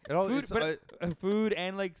 It all, Food, it's, but food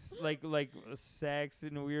and like sex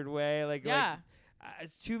in a weird way. Like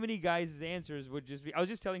too many guys' answers would just be. I was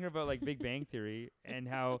just telling her about like Big Bang Theory and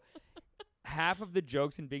how half of the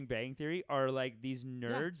jokes in Big Bang Theory are like these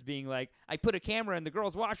nerds being like, "I put a camera in the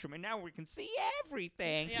girls' washroom and now we can see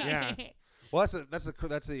everything." Yeah. Yeah. Well, that's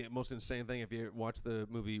the most insane thing. If you watch the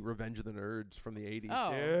movie Revenge of the Nerds from the 80s,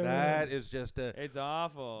 Oh. Dude. that is just a. It's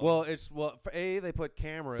awful. Well, for they put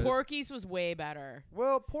cameras. Porky's was way better.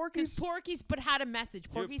 Well, Because Porky's. Porky's, but had a message.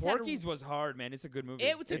 Dude, Porky's, Porky's was hard, man. It's a good movie.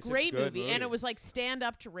 It was a It's great good movie, and it was like stand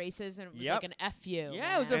up to racism. It was Yep. like an FU.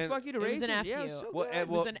 Yeah, it was a And fuck you to it was an racism. Yeah, it FU. was so Well, good. and It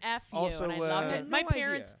was an FU, also, and I I loved had it. no My idea.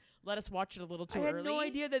 parents let us watch it a little too I had early. no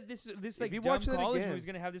idea that this like you dumb watch it college again- movie was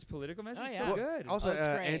gonna have this political message. Oh, So yeah. Well, good. Also, Oh, it's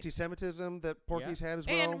great. anti-Semitism that Porky's had as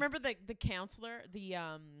well. And remember the counselor, the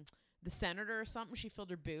senator or something? She filled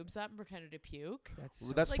her boobs up and pretended to puke.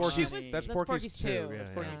 That's That's Like, Porky's. she was- That's that's Porky's Porky's too. too. Yeah, That's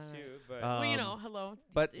yeah. Porky's Yeah. too. But Well, you Um, know, hello.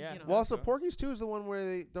 But you know. well, also Go. Porky's 2 is the one where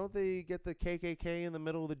they get the KKK in the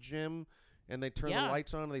middle of the gym, and they turn the Yeah.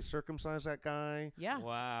 lights on and they circumcise that guy. yeah.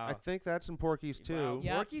 wow. I think that's in Porky's Wow. too.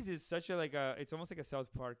 Yeah. Porky's is such a it's almost like a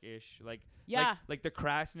South Park-ish Yeah. like the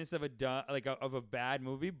crassness of of a bad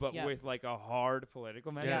movie, but Yeah. with like a hard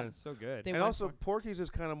political message. Yeah. It's so good. They And went also for- Porky's is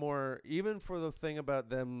kind of more, even for the thing about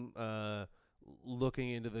them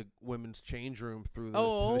looking into the women's change room through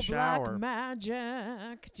the shower. Black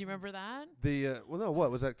Magic. Do you remember that?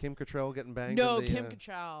 What was that? Kim Cattrall getting banged? No, in the, Kim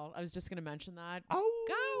Cattrall. I was just gonna mention that. Oh,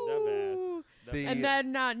 The best. The- And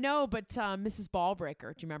then Mrs.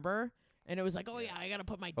 Ballbreaker. Do you remember? And it was like, oh yeah, I gotta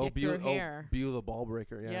put my dick through her hair. Beulah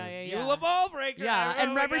Ballbreaker. Yeah. Yeah. Beulah Ballbreaker. Yeah,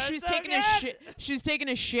 and remember she was so taking good. a shit. She was taking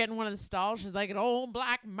a shit in one of the stalls. She's like, "Old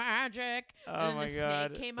black magic," Oh and then my the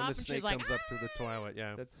God. snake came And up, the and snake she's like, comes up through the toilet.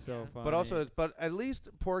 Yeah. That's so funny. But at least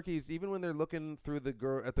Porky's, even when they're looking through the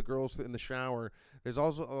girls in the shower, there's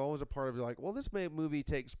also always a part of you like, well, this movie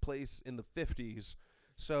takes place in the 50s,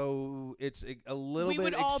 so it's a little "We bit.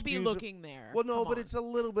 would all be excusable. looking there." Well, no, Come but on. it's a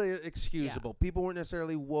little bit excusable. People weren't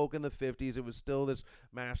necessarily woke in the 50s. It was still this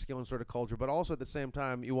masculine sort of culture. But also at the same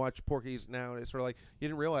time, you watch Porky's now, and it's sort of like you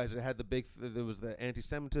didn't realize it had there was the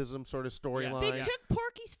anti-Semitism sort of storyline. They took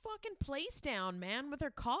Porky's fucking place down, man, with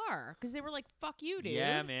her car because they were like, "Fuck you, dude."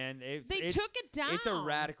 Yeah, man. They took it down. It's a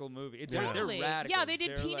radical movie. It's Yeah. they're Totally. radical. Yeah, they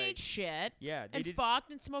did teenage shit. Yeah, they And did.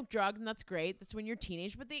 fucked and smoked drugs, and that's great. That's when you're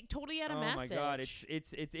teenage, but they totally had a Oh message. my God!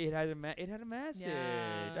 It had a message.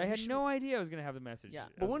 Yeah, I had we no idea I was gonna have the message. Yeah. I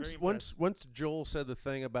But was very impressed. once Joel said the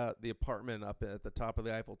thing about the apartment up at the top of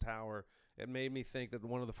the Eiffel Tower, it made me think that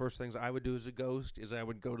one of the first things I would do as a ghost is I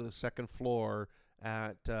would go to the second floor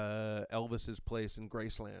at Elvis's place in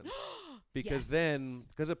Graceland. Because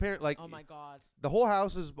apparently, like, Oh my God. the whole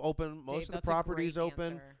house is open, most Dave, of the that's a property's great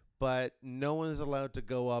open, answer. but no one is allowed to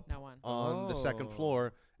go up No one. on the second Oh.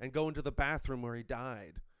 floor and go into the bathroom where he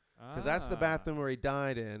died. Because that's the Ah. bathroom where he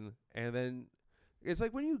died in, and then it's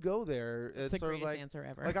like when you go there, It's it's the sort of greatest like answer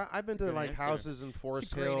ever. like I've been to good like answer. houses in it's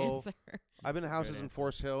Forest a great Hill. answer. I've been to That's a houses good in answer.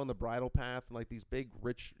 Forest Hill and the Bridle Path and like these big,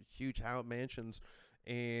 rich, huge mansions,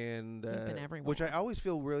 and He's been everywhere. which I always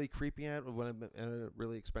feel really creepy at when I'm in a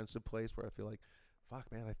really expensive place where I feel like,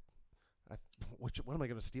 fuck, man, what am I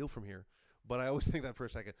gonna steal from here? But I always think that for a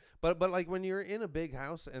second. But like when you're in a big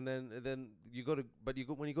house and then you go to when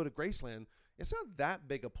you go to Graceland, it's not that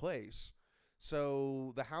big a place.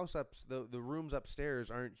 So the rooms upstairs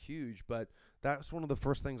aren't huge, but that's one of the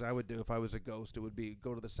first things I would do if I was a ghost. It would be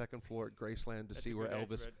go to the second floor at Graceland to That's see a where good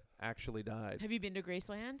answer, Elvis Ed. actually died. Have you been to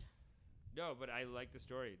Graceland? No, but I like the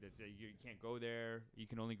story. That's you can't go there. You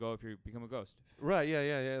can only go if you become a ghost. Right?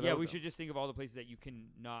 Yeah. Yeah, we should just think of all the places that you can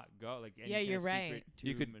not go. Like any Yeah, kind you're of right. secret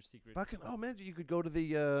You could tomb or secret. Fucking man, you could go to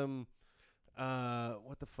the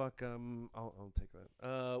what the fuck I'll take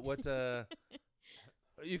that.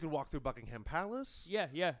 You could walk through Buckingham Palace. Yeah,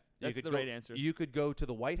 that's could the go- right answer. You could go to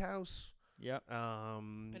the White House. Yeah.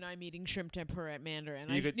 And I'm eating shrimp tempura at Mandarin.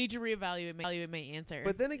 You I could- need to reevaluate my answer.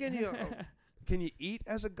 But then again, can you eat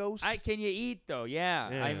as a ghost? Can you eat though? Yeah.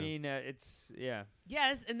 I Yeah. mean, it's yeah.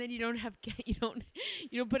 yes, and then you don't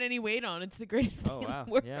put any weight on. It's the greatest Oh, thing wow.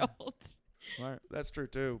 in the Yeah. world. Smart. That's true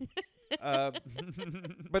too.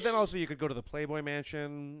 But then also you could go to the Playboy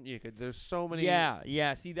Mansion. There's so many.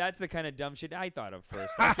 Yeah. See, that's the kind of dumb shit I thought of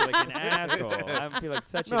first. I feel like an asshole. I feel like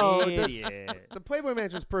such No, an that's- idiot. The Playboy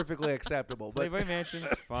Mansion's perfectly acceptable. But Playboy Mansion's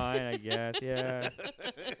fine, I guess. Yeah.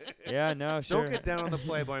 Yeah. No. Sure. don't get down on the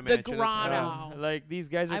Playboy The Mansion. It's, grotto. Like these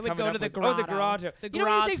guys are I would coming go up to the with, oh, the grotto. grotto. The You know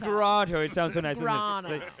when you say grotto. grotto, it sounds so nice.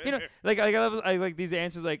 Doesn't it? Grotto. Like I like these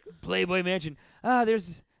answers like Playboy Mansion.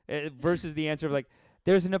 There's versus the answer of like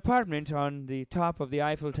there's an apartment on the top of the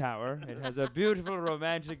Eiffel Tower. It has a beautiful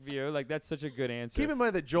romantic view. Like that's such a good answer. Keep in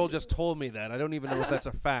mind that Joel just told me that. I don't even know if that's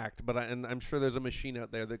a fact, but and I'm sure there's a machine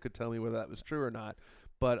out there that could tell me whether that was true or not.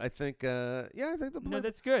 But I think, I think the No,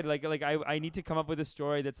 that's good. Like I need to come up with a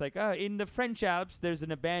story that's like, in the French Alps, there's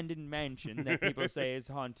an abandoned mansion that people say is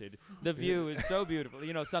haunted. The view is so beautiful.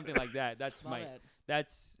 You know, something like that. That's Love it.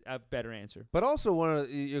 That's a better answer. But also one of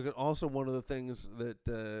the things that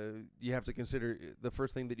you have to consider. The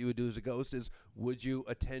first thing that you would do as a ghost is, would you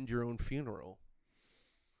attend your own funeral?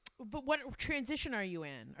 But what transition are you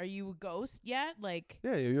in? Are you a ghost yet? Like,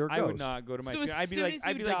 Yeah, you're a ghost. I would not go to my So funeral. as soon as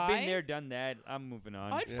I'd you be like, been die- there, done that. I'm moving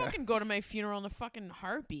on. I'd fucking go to my funeral in a fucking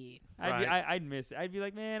heartbeat. I'd miss it. I'd be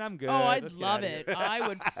like, man, I'm good. Oh, I'd Let's get love outta it. here. I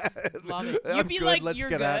would love it. I'm You'd be good, like, let's you're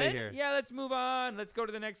get good. out of here. Yeah, let's move on. Let's go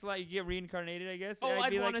to the next life. You get reincarnated, I guess. Oh,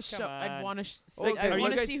 I'd be I'd want to like, come show. I'd on. want to. Okay. I'd Are you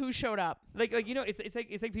want to guys- see who showed up. Like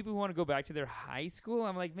it's like people who want to go back to their high school.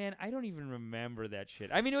 I'm like, man, I don't even remember that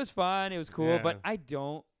shit. I mean, it was fun, it was cool, Yeah. but I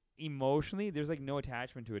don't emotionally. There's like no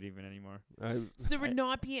attachment to it even anymore. So there would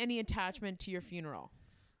not be any attachment to your funeral.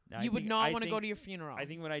 I You would think- not I want to go think- to your funeral. I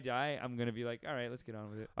think when I die, I'm gonna be like, all right, let's get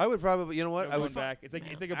on with it. I would probably, you know what? No I going would. back. It's like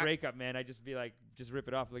a I- breakup, man. I just be like, just rip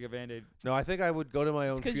it off like a Band-Aid. No, I think I would go to my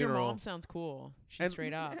It's own because your funeral. mom sounds cool. She's And-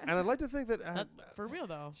 straight up. And I'd like to think that. That's for real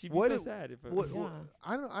though. She'd be What so it- sad if What, Yeah.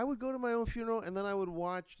 I would go to my own funeral, and then I would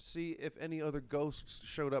see if any other ghosts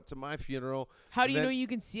showed up to my funeral. How do you then- know you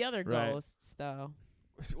can see other Right. ghosts though?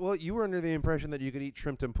 Well, you were under the impression that you could eat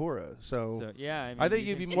shrimp tempura, So yeah, I, mean, I think you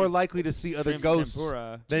you'd be can more see likely to see other shrimp ghosts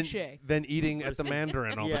tempura. than Touche. eating at the Versus-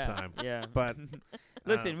 Mandarin all yeah, the time. Yeah, But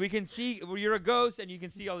listen, we can see. Well, you're a ghost and you can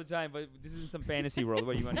see all the time, but this isn't some fantasy world.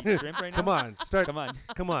 What, you want to eat shrimp right now? come on, start. Come on.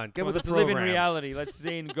 Get Come with on, the let's program. live in reality. Let's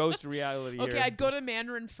stay in ghost reality Okay, here. I'd go to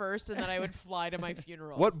Mandarin first, and then I would fly to my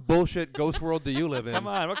funeral. What bullshit ghost world do you live in? Come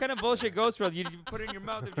on, what kind of bullshit ghost world? You put it in your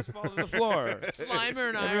mouth and it just fall to the floor. Slimer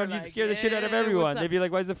and I Everyone, are you'd like, scare the shit out of "Yeah, everyone. what's up?" They'd be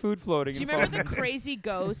like, "Why is the food floating?" Do you and remember the falling?" crazy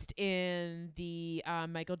ghost in the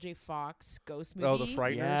Michael J. Fox ghost movie? Oh, the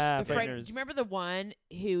Frighteners. Yeah, The Frighteners. Do you remember the one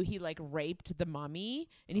who he like raped the mummy,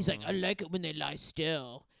 and he's like, "I like it when they lie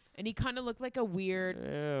still," and he kind of looked like a weird.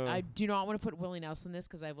 Ew. I do not want to put Willie Nelson in this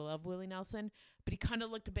because I love Willie Nelson, but he kind of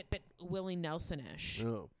looked a bit Willie Nelson-ish.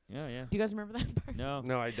 No, Yeah, yeah. Do you guys remember that part? No.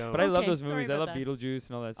 no, I don't. But I love Okay, those sorry movies. I about love that. Beetlejuice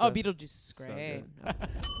and all that Oh, stuff. Beetlejuice is So great. good.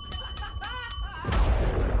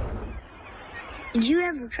 Did you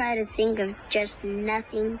ever try to think of just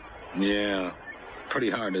nothing? Yeah. Pretty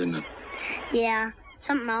hard, isn't it? Yeah,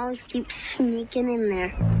 something always keeps sneaking in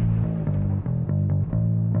there.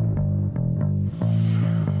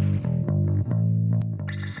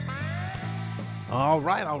 All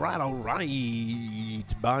right.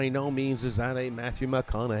 By no means is that a Matthew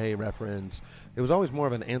McConaughey reference. It was always more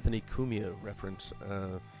of an Anthony Cumia reference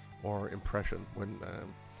or impression when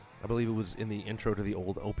I believe it was in the intro to the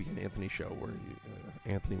old Opie and Anthony show where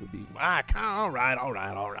Anthony would be,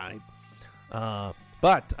 all right.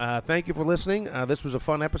 But thank you for listening. This was a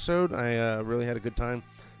fun episode. I really had a good time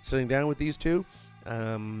sitting down with these two.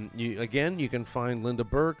 You can find Linda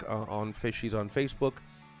Burke she's on Facebook.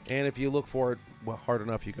 And if you look for it hard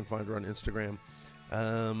enough, you can find her on Instagram.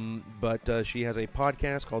 But she has a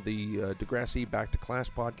podcast called the Degrassi Back to Class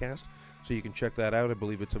podcast. So you can check that out. I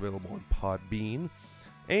believe it's available on Podbean.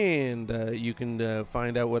 And you can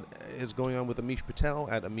find out what is going on with Amish Patel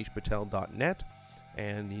at amishpatel.net.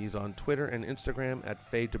 And he's on Twitter and Instagram at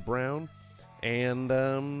Fade to Brown.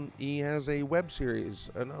 And he has a web series,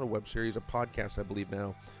 not a web series, a podcast, I believe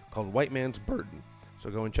now, called White Man's Burden. So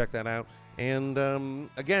go and check that out. And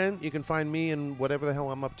again, you can find me and whatever the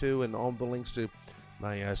hell I'm up to and all the links to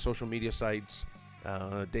my social media sites.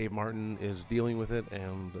 Dave Martin is dealing with it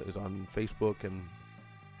and is on Facebook and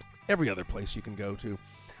every other place you can go to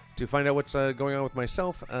find out what's going on with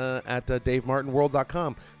myself at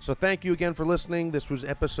DaveMartinWorld.com. So thank you again for listening. This was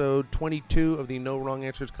episode 22 of the No Wrong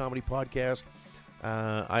Answers Comedy Podcast.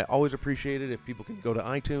 I always appreciate it if people can go to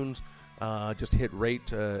iTunes, just hit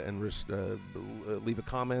rate and leave a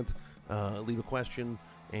comment, leave a question,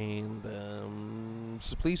 and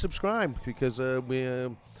please subscribe because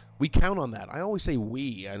we count on that. I always say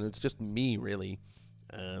we, and it's just me, really.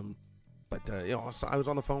 But I was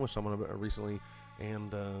on the phone with someone recently,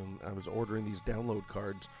 and I was ordering these download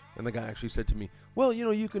cards, and the guy actually said to me, "Well,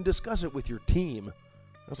 you can discuss it with your team."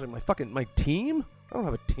 I was like, my team? I don't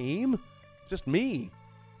have a team. It's just me.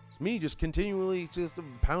 It's me just continually just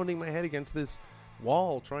pounding my head against this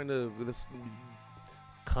wall, this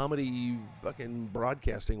comedy fucking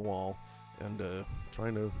broadcasting wall, and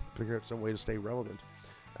trying to figure out some way to stay relevant.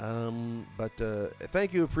 But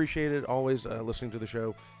thank you, appreciate it, always listening to the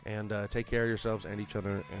show, and take care of yourselves and each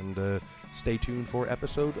other, and stay tuned for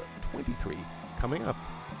episode 23 coming up.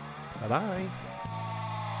 Bye-bye.